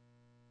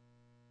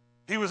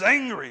 He was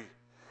angry.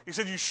 He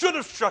said, you should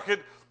have struck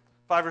it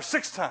 5 or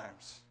 6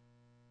 times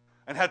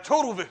and had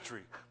total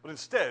victory. But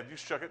instead, you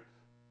struck it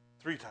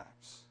 3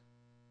 times.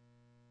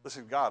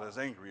 Listen, God is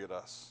angry at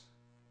us.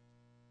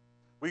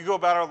 We go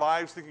about our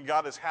lives thinking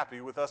God is happy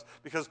with us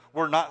because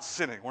we're not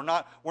sinning. We're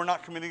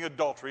not committing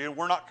adultery, and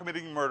we're not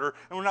committing murder,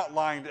 and we're not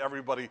lying to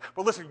everybody.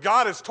 But listen,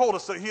 God has told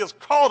us that he has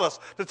called us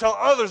to tell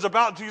others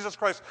about Jesus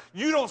Christ.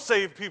 You don't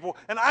save people,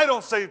 and I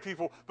don't save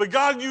people, but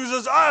God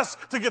uses us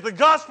to get the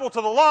gospel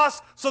to the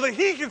lost so that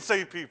he can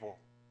save people.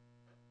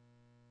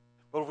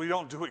 But if we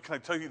don't do it, can I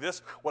tell you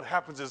this? What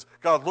happens is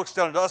God looks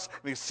down at us,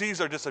 and he sees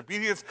our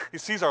disobedience, he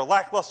sees our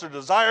lackluster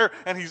desire,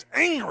 and he's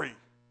angry.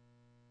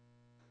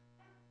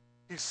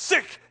 He's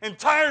sick and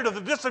tired of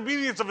the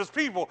disobedience of his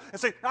people and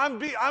say, I'm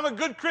a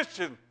good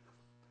Christian.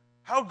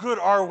 How good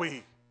are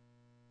we?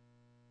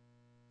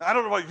 I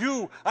don't know about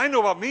you. I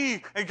know about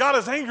me, and God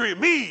is angry at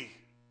me.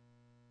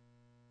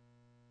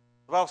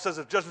 The Bible says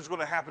if judgment's going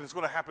to happen, it's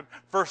going to happen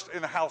first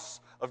in the house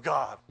of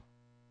God.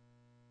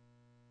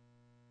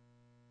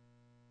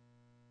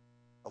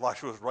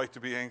 Elisha was right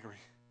to be angry.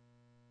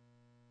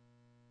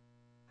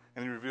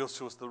 And he reveals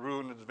to us the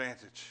ruin and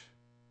advantage.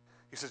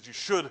 He says, you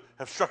should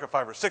have struck it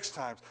 5 or 6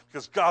 times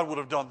because God would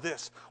have done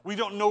this. We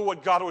don't know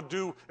what God would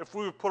do if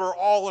we would put our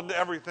all into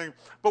everything,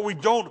 but we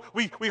don't.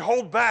 We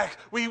hold back.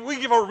 We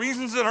give our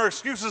reasons and our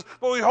excuses,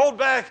 but we hold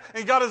back,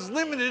 and God is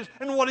limited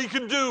in what he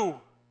can do.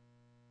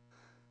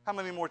 How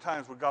many more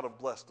times would God have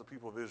blessed the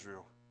people of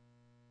Israel?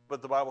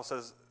 But the Bible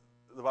says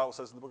in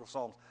the book of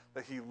Psalms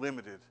that he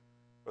limited,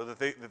 or that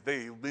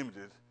they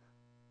limited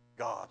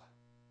God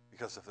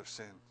because of their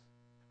sin,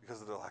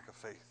 because of their lack of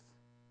faith.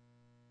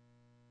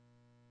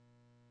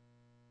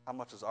 How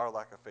much is our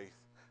lack of faith?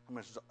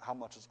 How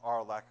much is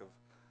our lack of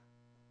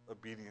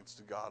obedience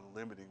to God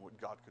limiting what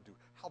God could do?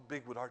 How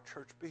big would our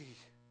church be?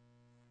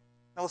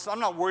 Now listen, I'm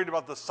not worried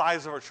about the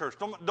size of our church.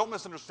 Don't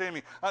misunderstand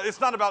me. It's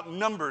not about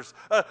numbers.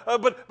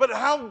 But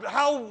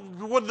how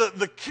would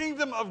the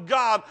kingdom of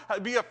God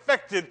be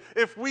affected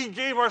if we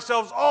gave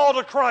ourselves all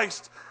to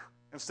Christ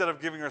instead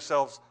of giving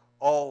ourselves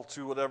all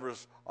to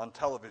whatever's on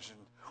television,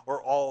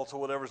 or all to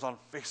whatever's on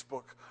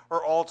Facebook,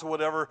 or all to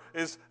whatever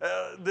is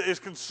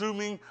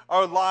consuming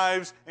our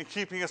lives and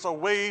keeping us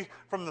away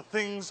from the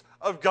things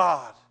of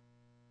God?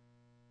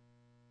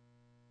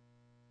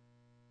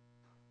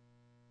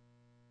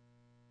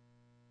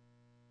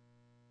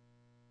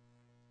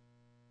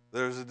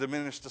 There's a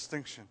diminished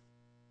distinction.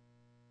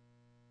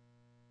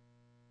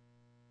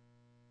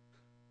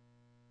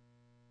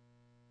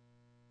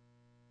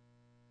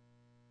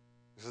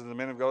 He says, the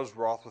man of God was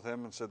wroth with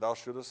him and said, thou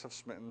shouldest have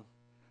smitten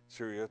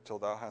Syria till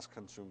thou hast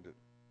consumed it.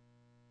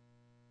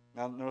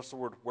 Now notice the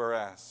word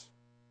whereas.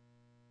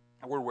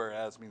 The word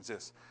whereas means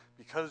this.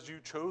 Because you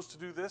chose to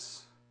do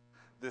this,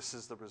 this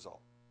is the result.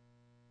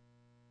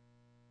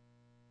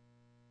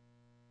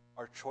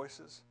 Our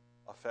choices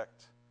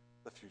affect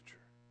the future.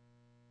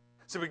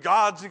 See, but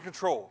God's in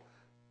control,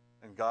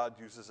 and God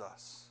uses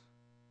us.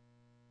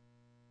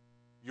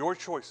 Your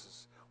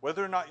choices,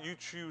 whether or not you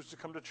choose to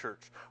come to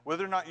church,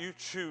 whether or not you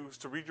choose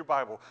to read your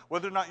Bible,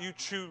 whether or not you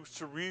choose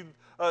to read,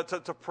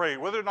 to pray,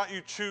 whether or not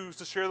you choose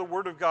to share the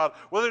Word of God,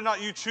 whether or not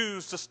you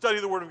choose to study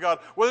the Word of God,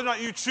 whether or not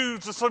you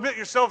choose to submit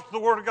yourself to the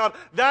Word of God,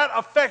 that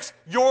affects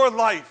your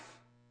life.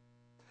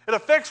 It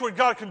affects what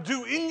God can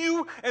do in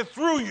you and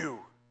through you.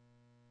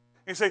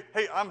 And you say,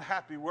 hey, I'm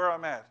happy where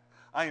I'm at.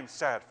 I am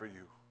sad for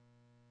you.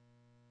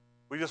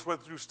 We just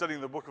went through studying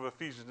the book of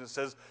Ephesians, and it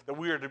says that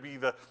we are to be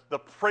the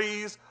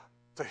praise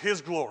to his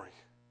glory.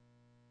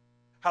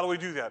 How do we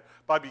do that?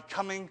 By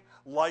becoming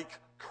like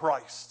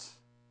Christ.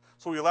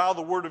 So we allow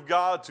the Word of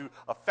God to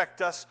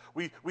affect us.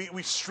 We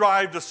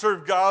strive to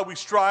serve God. We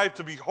strive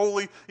to be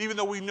holy. Even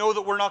though we know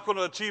that we're not going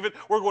to achieve it,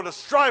 we're going to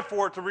strive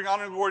for it to bring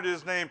honor and glory to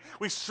his name.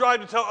 We strive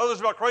to tell others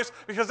about Christ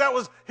because that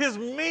was his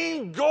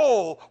main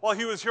goal while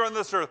he was here on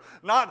this earth.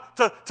 Not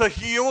to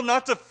heal,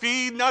 not to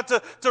feed, not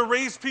to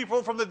raise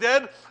people from the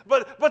dead,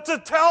 but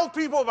to tell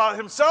people about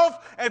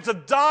himself and to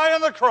die on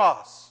the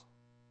cross.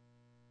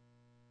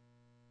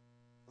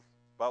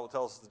 The Bible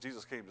tells us that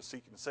Jesus came to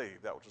seek and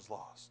save that which is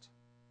lost.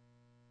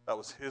 That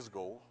was his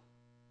goal.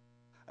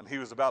 And he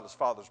was about his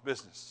Father's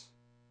business,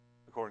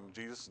 according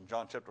to Jesus in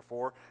John chapter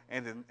 4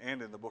 and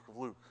in the book of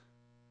Luke.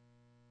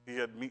 He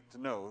had meat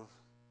to know.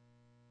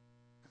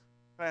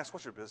 Can I ask,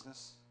 what's your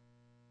business?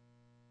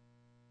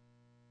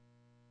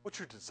 What's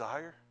your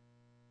desire?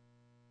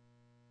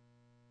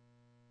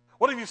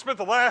 What have you spent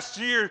the last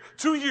year,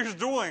 2 years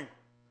doing?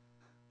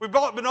 We've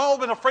all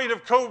been afraid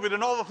of COVID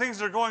and all the things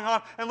that are going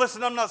on. And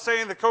listen, I'm not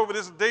saying that COVID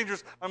isn't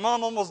dangerous. My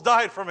mom almost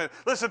died from it.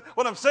 Listen,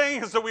 what I'm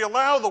saying is that we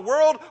allow the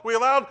world, we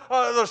allow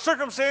the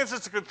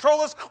circumstances to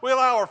control us. We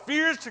allow our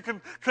fears to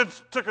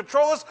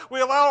control us. We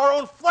allow our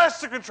own flesh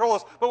to control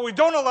us. But we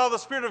don't allow the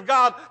Spirit of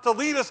God to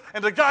lead us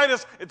and to guide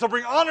us and to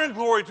bring honor and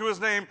glory to his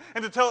name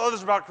and to tell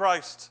others about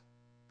Christ.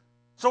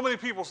 So many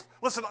people,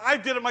 listen, I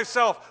did it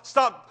myself.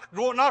 Stopped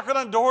going knocking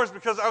on doors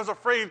because I was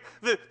afraid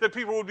that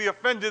people would be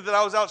offended that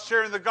I was out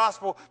sharing the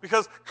gospel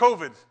because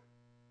COVID.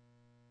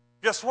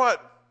 Guess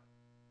what?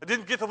 I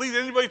didn't get to lead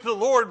anybody to the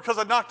Lord because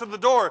I knocked on the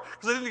door,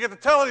 because I didn't get to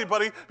tell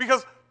anybody,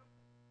 because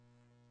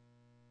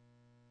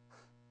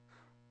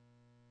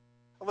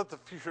I let the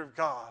fear of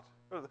God,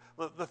 or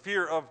the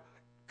fear of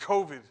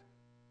COVID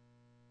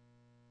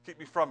keep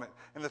me from it,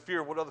 and the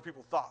fear of what other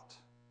people thought.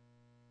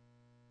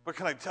 But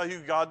can I tell you,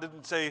 God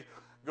didn't say,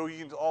 go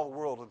ye into all the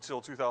world until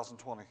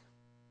 2020,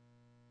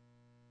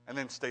 and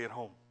then stay at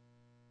home.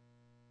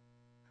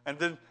 And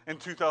then in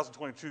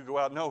 2022, go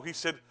out. No, he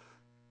said,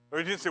 or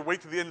he didn't say, wait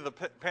to the end of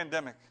the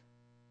pandemic.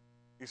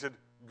 He said,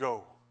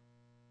 go.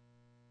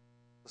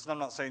 Listen, I'm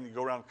not saying you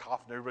go around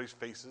coughing in everybody's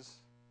faces.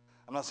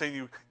 I'm not saying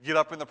you get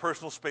up in the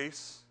personal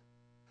space.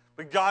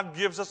 But God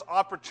gives us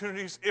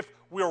opportunities if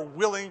we are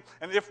willing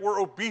and if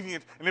we're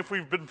obedient and if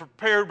we've been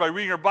prepared by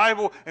reading our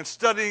Bible and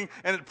studying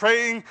and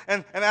praying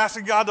and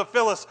asking God to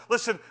fill us.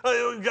 Listen,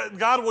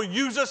 God will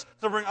use us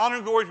to bring honor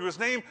and glory to his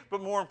name,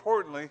 but more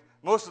importantly,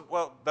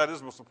 that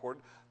is most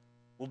important,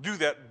 we'll do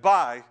that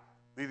by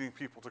leading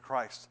people to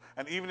Christ.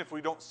 And even if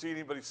we don't see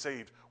anybody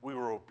saved, we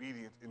were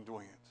obedient in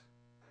doing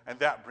it. And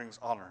that brings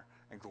honor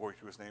and glory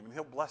to his name, and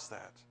he'll bless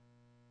that.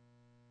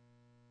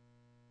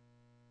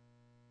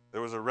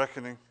 There was a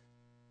reckoning.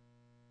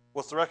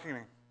 What's the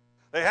reckoning?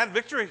 They had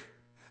victory.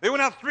 They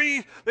went out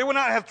and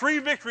had 3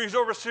 victories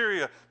over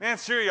Syria. Man,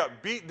 Syria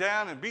got beat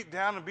down and beat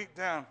down and beat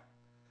down.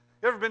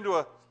 You ever been to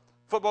a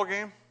football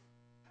game?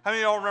 How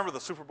many of y'all remember the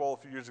Super Bowl a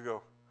few years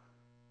ago?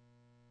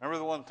 Remember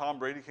the one Tom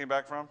Brady came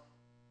back from?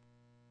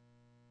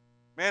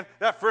 Man,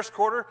 that first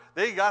quarter,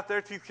 they got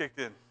their teeth kicked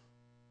in.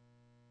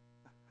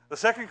 The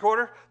second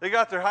quarter, they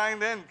got their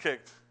hind end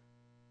kicked.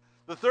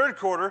 The third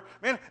quarter,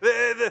 man,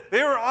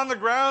 they were on the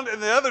ground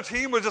and the other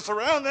team was just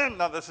around them.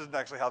 Now, this isn't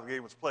actually how the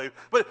game was played,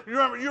 but you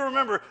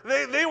remember,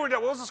 they were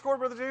down. What was the score,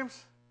 Brother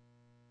James?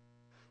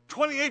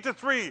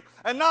 28-3.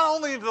 And not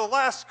only into the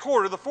last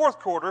quarter, the fourth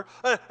quarter,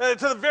 to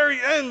the very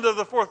end of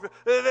the fourth,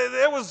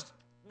 it was,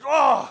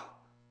 How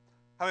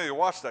many of you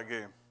watched that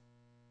game?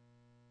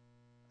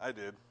 I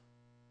did.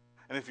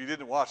 And if you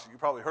didn't watch it, you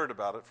probably heard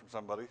about it from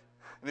somebody.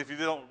 And if you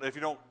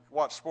don't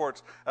watch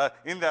sports,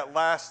 in that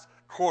last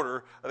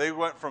quarter, they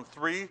went from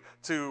 3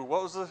 to,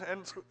 what was the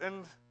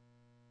end?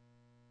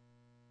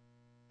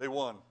 They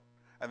won,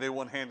 and they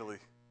won handily.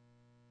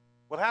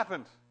 What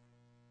happened?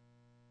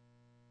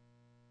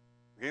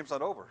 The game's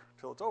not over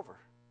till it's over.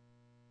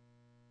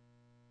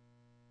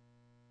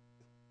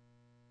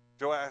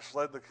 Joash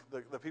led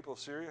the people of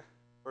Syria,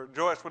 or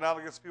Joash went out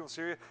against the people of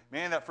Syria.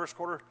 Man, that first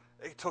quarter,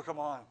 they took them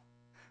on.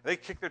 They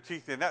kicked their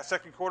teeth in. That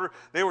second quarter,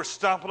 they were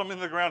stomping them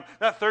into the ground.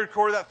 That third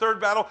quarter, that third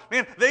battle,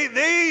 man,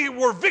 they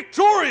were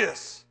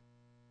victorious.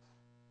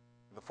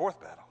 In the fourth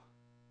battle,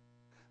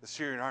 the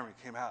Syrian army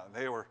came out, and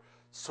they were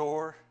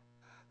sore.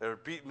 They were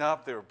beaten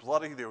up. They were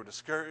bloody. They were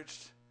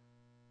discouraged.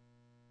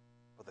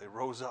 But they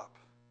rose up,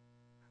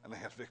 and they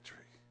had victory.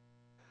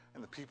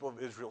 And the people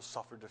of Israel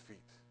suffered defeat.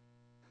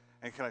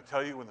 And can I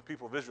tell you, when the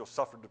people of Israel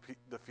suffered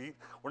defeat,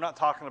 we're not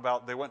talking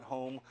about they went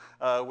home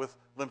with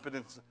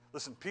limping.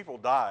 Listen, people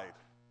died.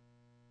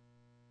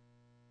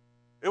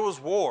 It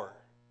was war.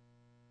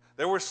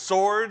 There were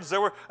swords.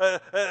 There were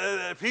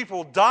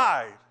people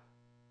died.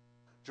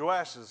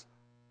 Joash's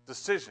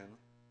decision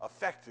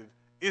affected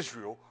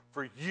Israel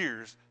for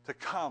years to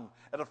come.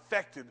 It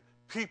affected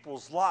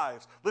people's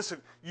lives. Listen,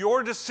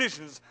 your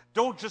decisions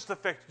don't just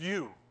affect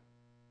you.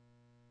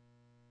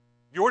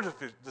 Your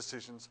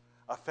decisions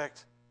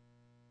affect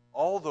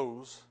all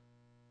those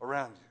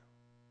around you.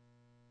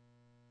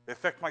 They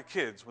affect my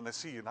kids when they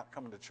see you not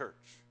coming to church.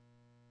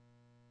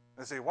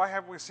 They say, why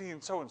haven't we seen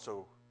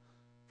so-and-so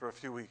for a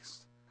few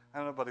weeks? I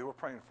don't know, buddy, we're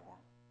praying for them.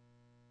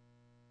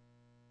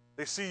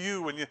 They see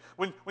you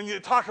when you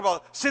talk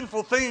about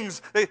sinful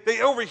things,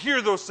 they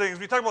overhear those things.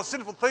 We talk about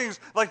sinful things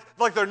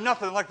like they're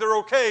nothing, like they're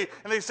okay,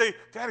 and they say,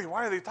 Daddy,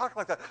 why are they talking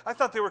like that? I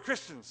thought they were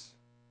Christians.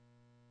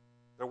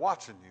 They're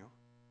watching you.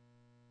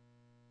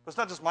 But it's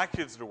not just my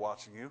kids that are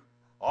watching you.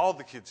 All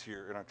the kids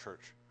here in our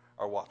church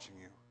are watching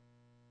you.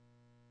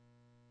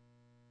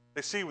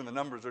 They see when the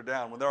numbers are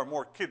down, when there are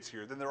more kids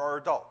here than there are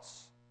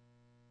adults.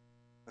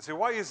 They say,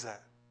 why is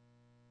that?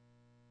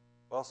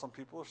 Well, some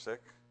people are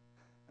sick,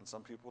 and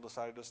some people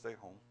decided to stay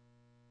home.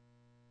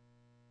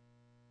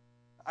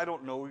 I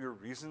don't know your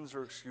reasons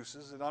or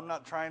excuses, and I'm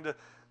not trying to...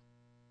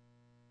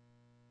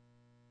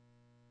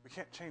 We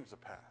can't change the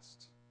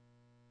past.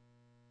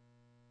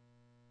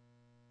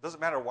 It doesn't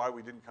matter why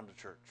we didn't come to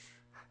church.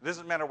 It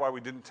doesn't matter why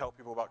we didn't tell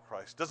people about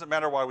Christ. It doesn't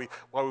matter why we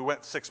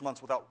went 6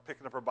 months without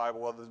picking up our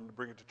Bible other than to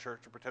bring it to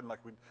church or pretend like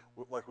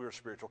we were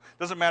spiritual. It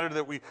doesn't matter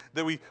that we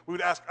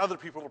would ask other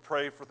people to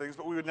pray for things,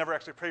 but we would never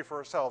actually pray for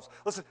ourselves.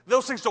 Listen,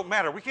 those things don't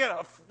matter. We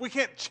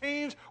can't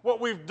change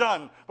what we've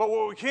done, but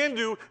what we can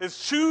do is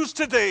choose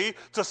today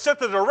to set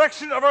the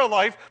direction of our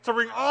life to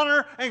bring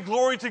honor and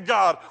glory to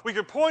God. We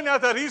can point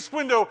out that east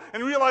window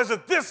and realize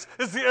that this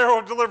is the arrow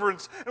of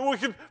deliverance, and we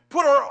can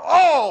put our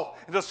all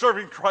into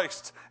serving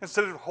Christ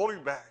instead of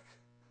holding back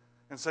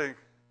and saying,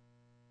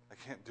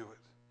 can't do it.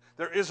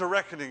 There is a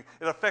reckoning.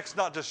 It affects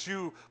not just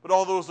you, but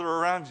all those that are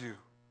around you.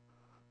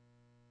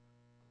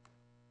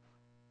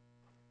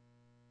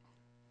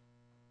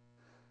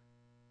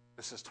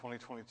 This is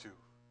 2022.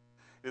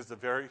 It is the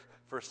very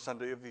first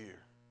Sunday of the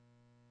year.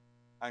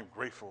 I'm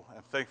grateful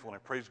and thankful, and I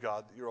praise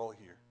God that you're all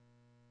here.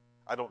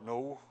 I don't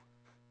know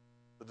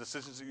the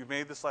decisions that you've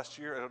made this last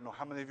year. I don't know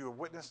how many of you have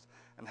witnessed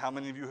and how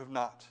many of you have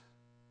not.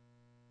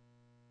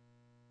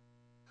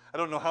 I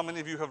don't know how many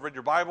of you have read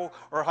your Bible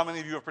or how many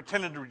of you have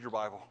pretended to read your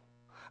Bible.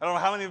 I don't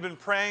know how many have been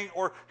praying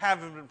or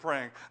haven't been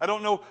praying. I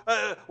don't know.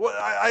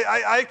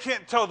 I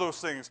can't tell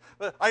those things.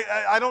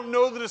 I don't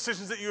know the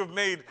decisions that you have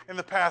made in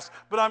the past,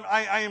 but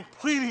I am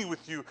pleading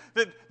with you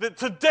that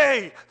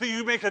today that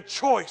you make a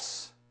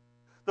choice.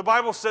 The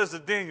Bible says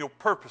that Daniel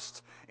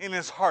purposed in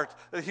his heart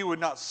that he would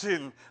not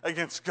sin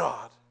against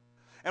God.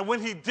 And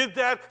when he did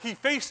that, he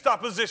faced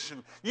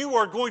opposition. You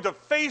are going to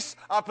face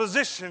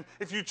opposition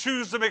if you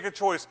choose to make a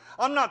choice.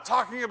 I'm not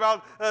talking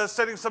about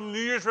setting some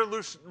New Year's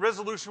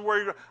resolution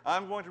where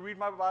I'm going to read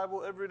my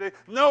Bible every day.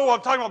 No,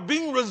 I'm talking about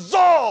being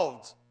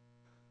resolved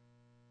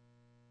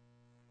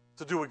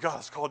to do what God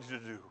has called you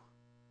to do.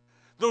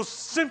 Those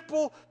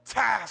simple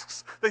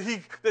tasks that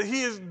he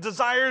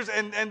desires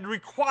and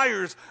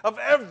requires of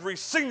every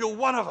single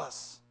one of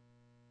us.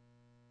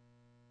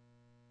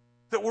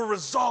 That we're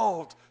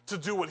resolved to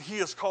do what he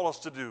has called us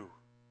to do.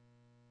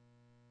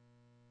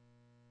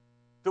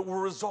 That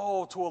we're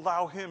resolved to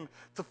allow him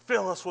to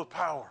fill us with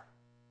power.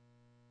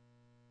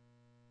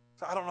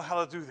 So I don't know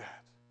how to do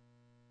that.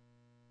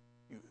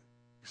 You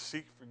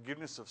seek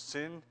forgiveness of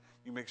sin.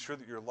 You make sure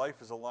that your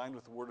life is aligned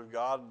with the Word of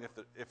God. And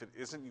if it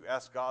isn't, you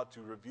ask God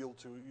to reveal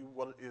to you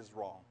what is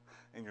wrong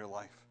in your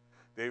life.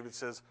 David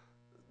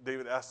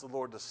asked the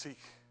Lord to seek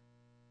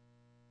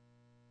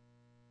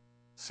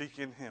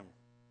in him.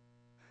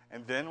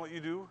 And then what you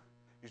do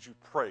is you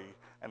pray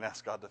and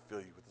ask God to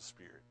fill you with the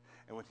Spirit.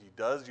 And when he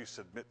does, you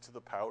submit to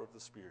the power of the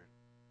Spirit.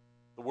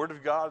 The Word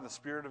of God and the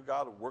Spirit of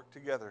God work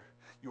together.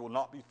 You will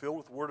not be filled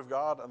with the Word of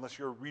God unless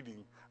you're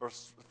reading, or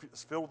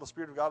filled with the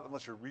Spirit of God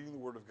unless you're reading the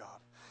Word of God.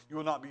 You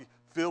will not be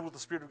filled with the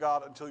Spirit of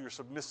God until you're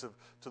submissive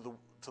to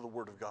the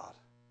Word of God.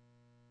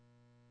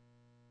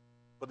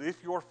 But if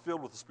you're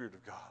filled with the Spirit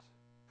of God,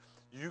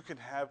 you can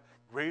have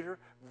greater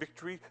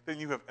victory than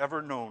you have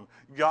ever known.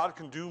 God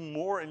can do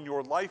more in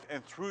your life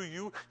and through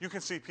you. You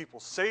can see people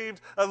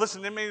saved.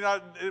 Listen,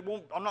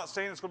 I'm not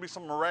saying it's going to be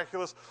some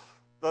miraculous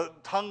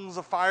tongues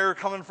of fire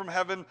coming from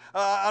heaven.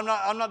 I'm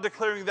not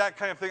declaring that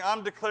kind of thing.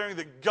 I'm declaring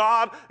that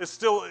God is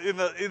still in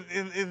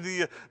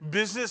the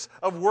business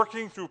of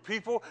working through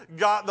people.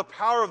 God, the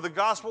power of the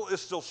gospel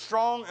is still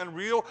strong and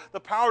real. The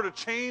power to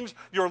change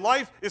your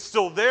life is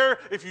still there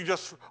if you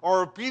just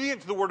are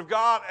obedient to the Word of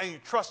God and you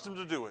trust him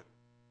to do it.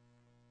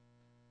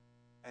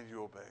 And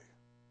you obey.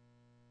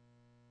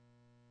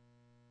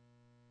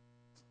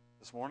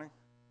 This morning,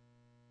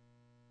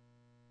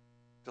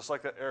 just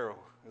like that arrow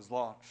is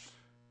launched,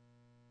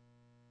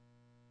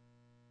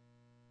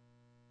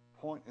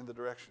 point in the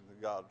direction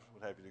that God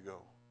would have you to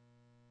go.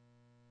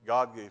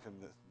 God gave him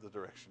the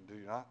direction, did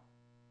he not?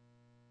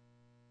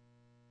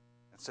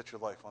 And set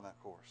your life on that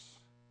course.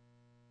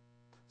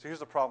 So here's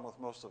the problem with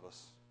most of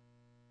us.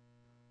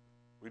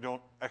 We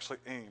don't actually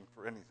aim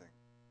for anything.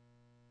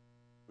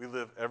 We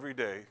live every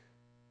day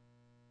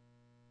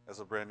as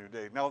a brand new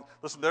day. Now,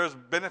 listen, there's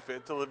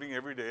benefit to living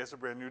every day as a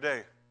brand new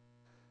day.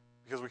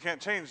 Because we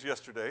can't change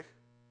yesterday.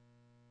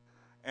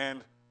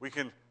 And we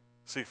can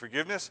seek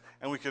forgiveness,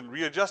 and we can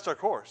readjust our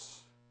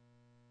course.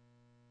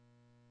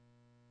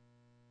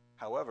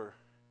 However,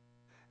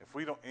 if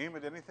we don't aim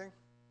at anything,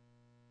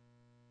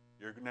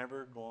 you're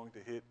never going to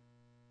hit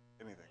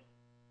anything.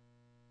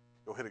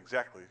 You'll hit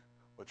exactly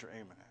what you're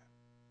aiming at.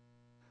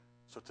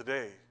 So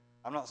today,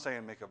 I'm not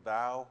saying make a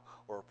vow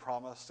or a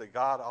promise. Say,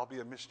 God, I'll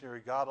be a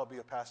missionary. God, I'll be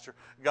a pastor.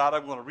 God,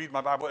 I'm going to read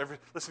my Bible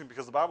Listen,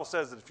 because the Bible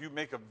says that if you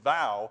make a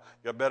vow,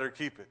 you better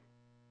keep it.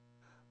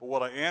 But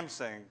what I am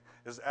saying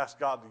is ask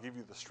God to give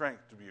you the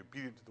strength to be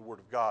obedient to the Word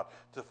of God,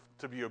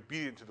 to be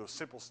obedient to those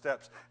simple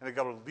steps, and that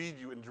God will lead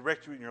you and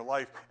direct you in your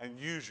life and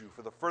use you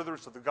for the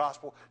furtherance of the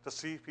gospel to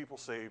see people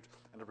saved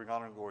and to bring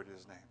honor and glory to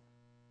his name.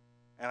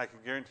 And I can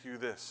guarantee you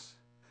this,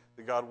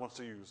 that God wants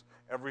to use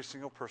every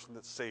single person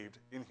that's saved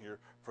in here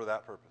for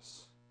that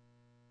purpose.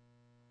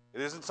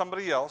 It isn't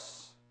somebody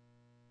else.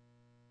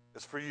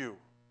 It's for you.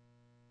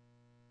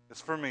 It's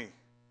for me.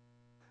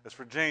 It's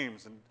for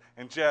James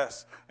and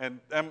Jess and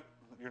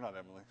you're not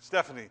Emily.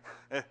 Stephanie,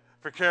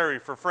 for Carrie,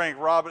 for Frank,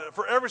 Rob,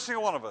 for every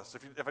single one of us.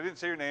 If I didn't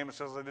say your name, it's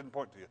because I didn't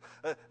point to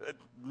you. It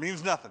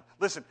means nothing.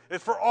 Listen,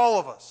 it's for all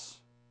of us.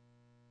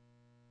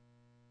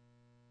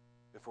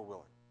 If we're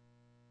willing.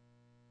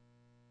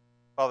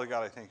 Father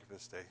God, I thank you for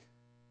this day.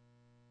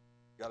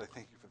 God, I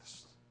thank you for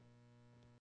this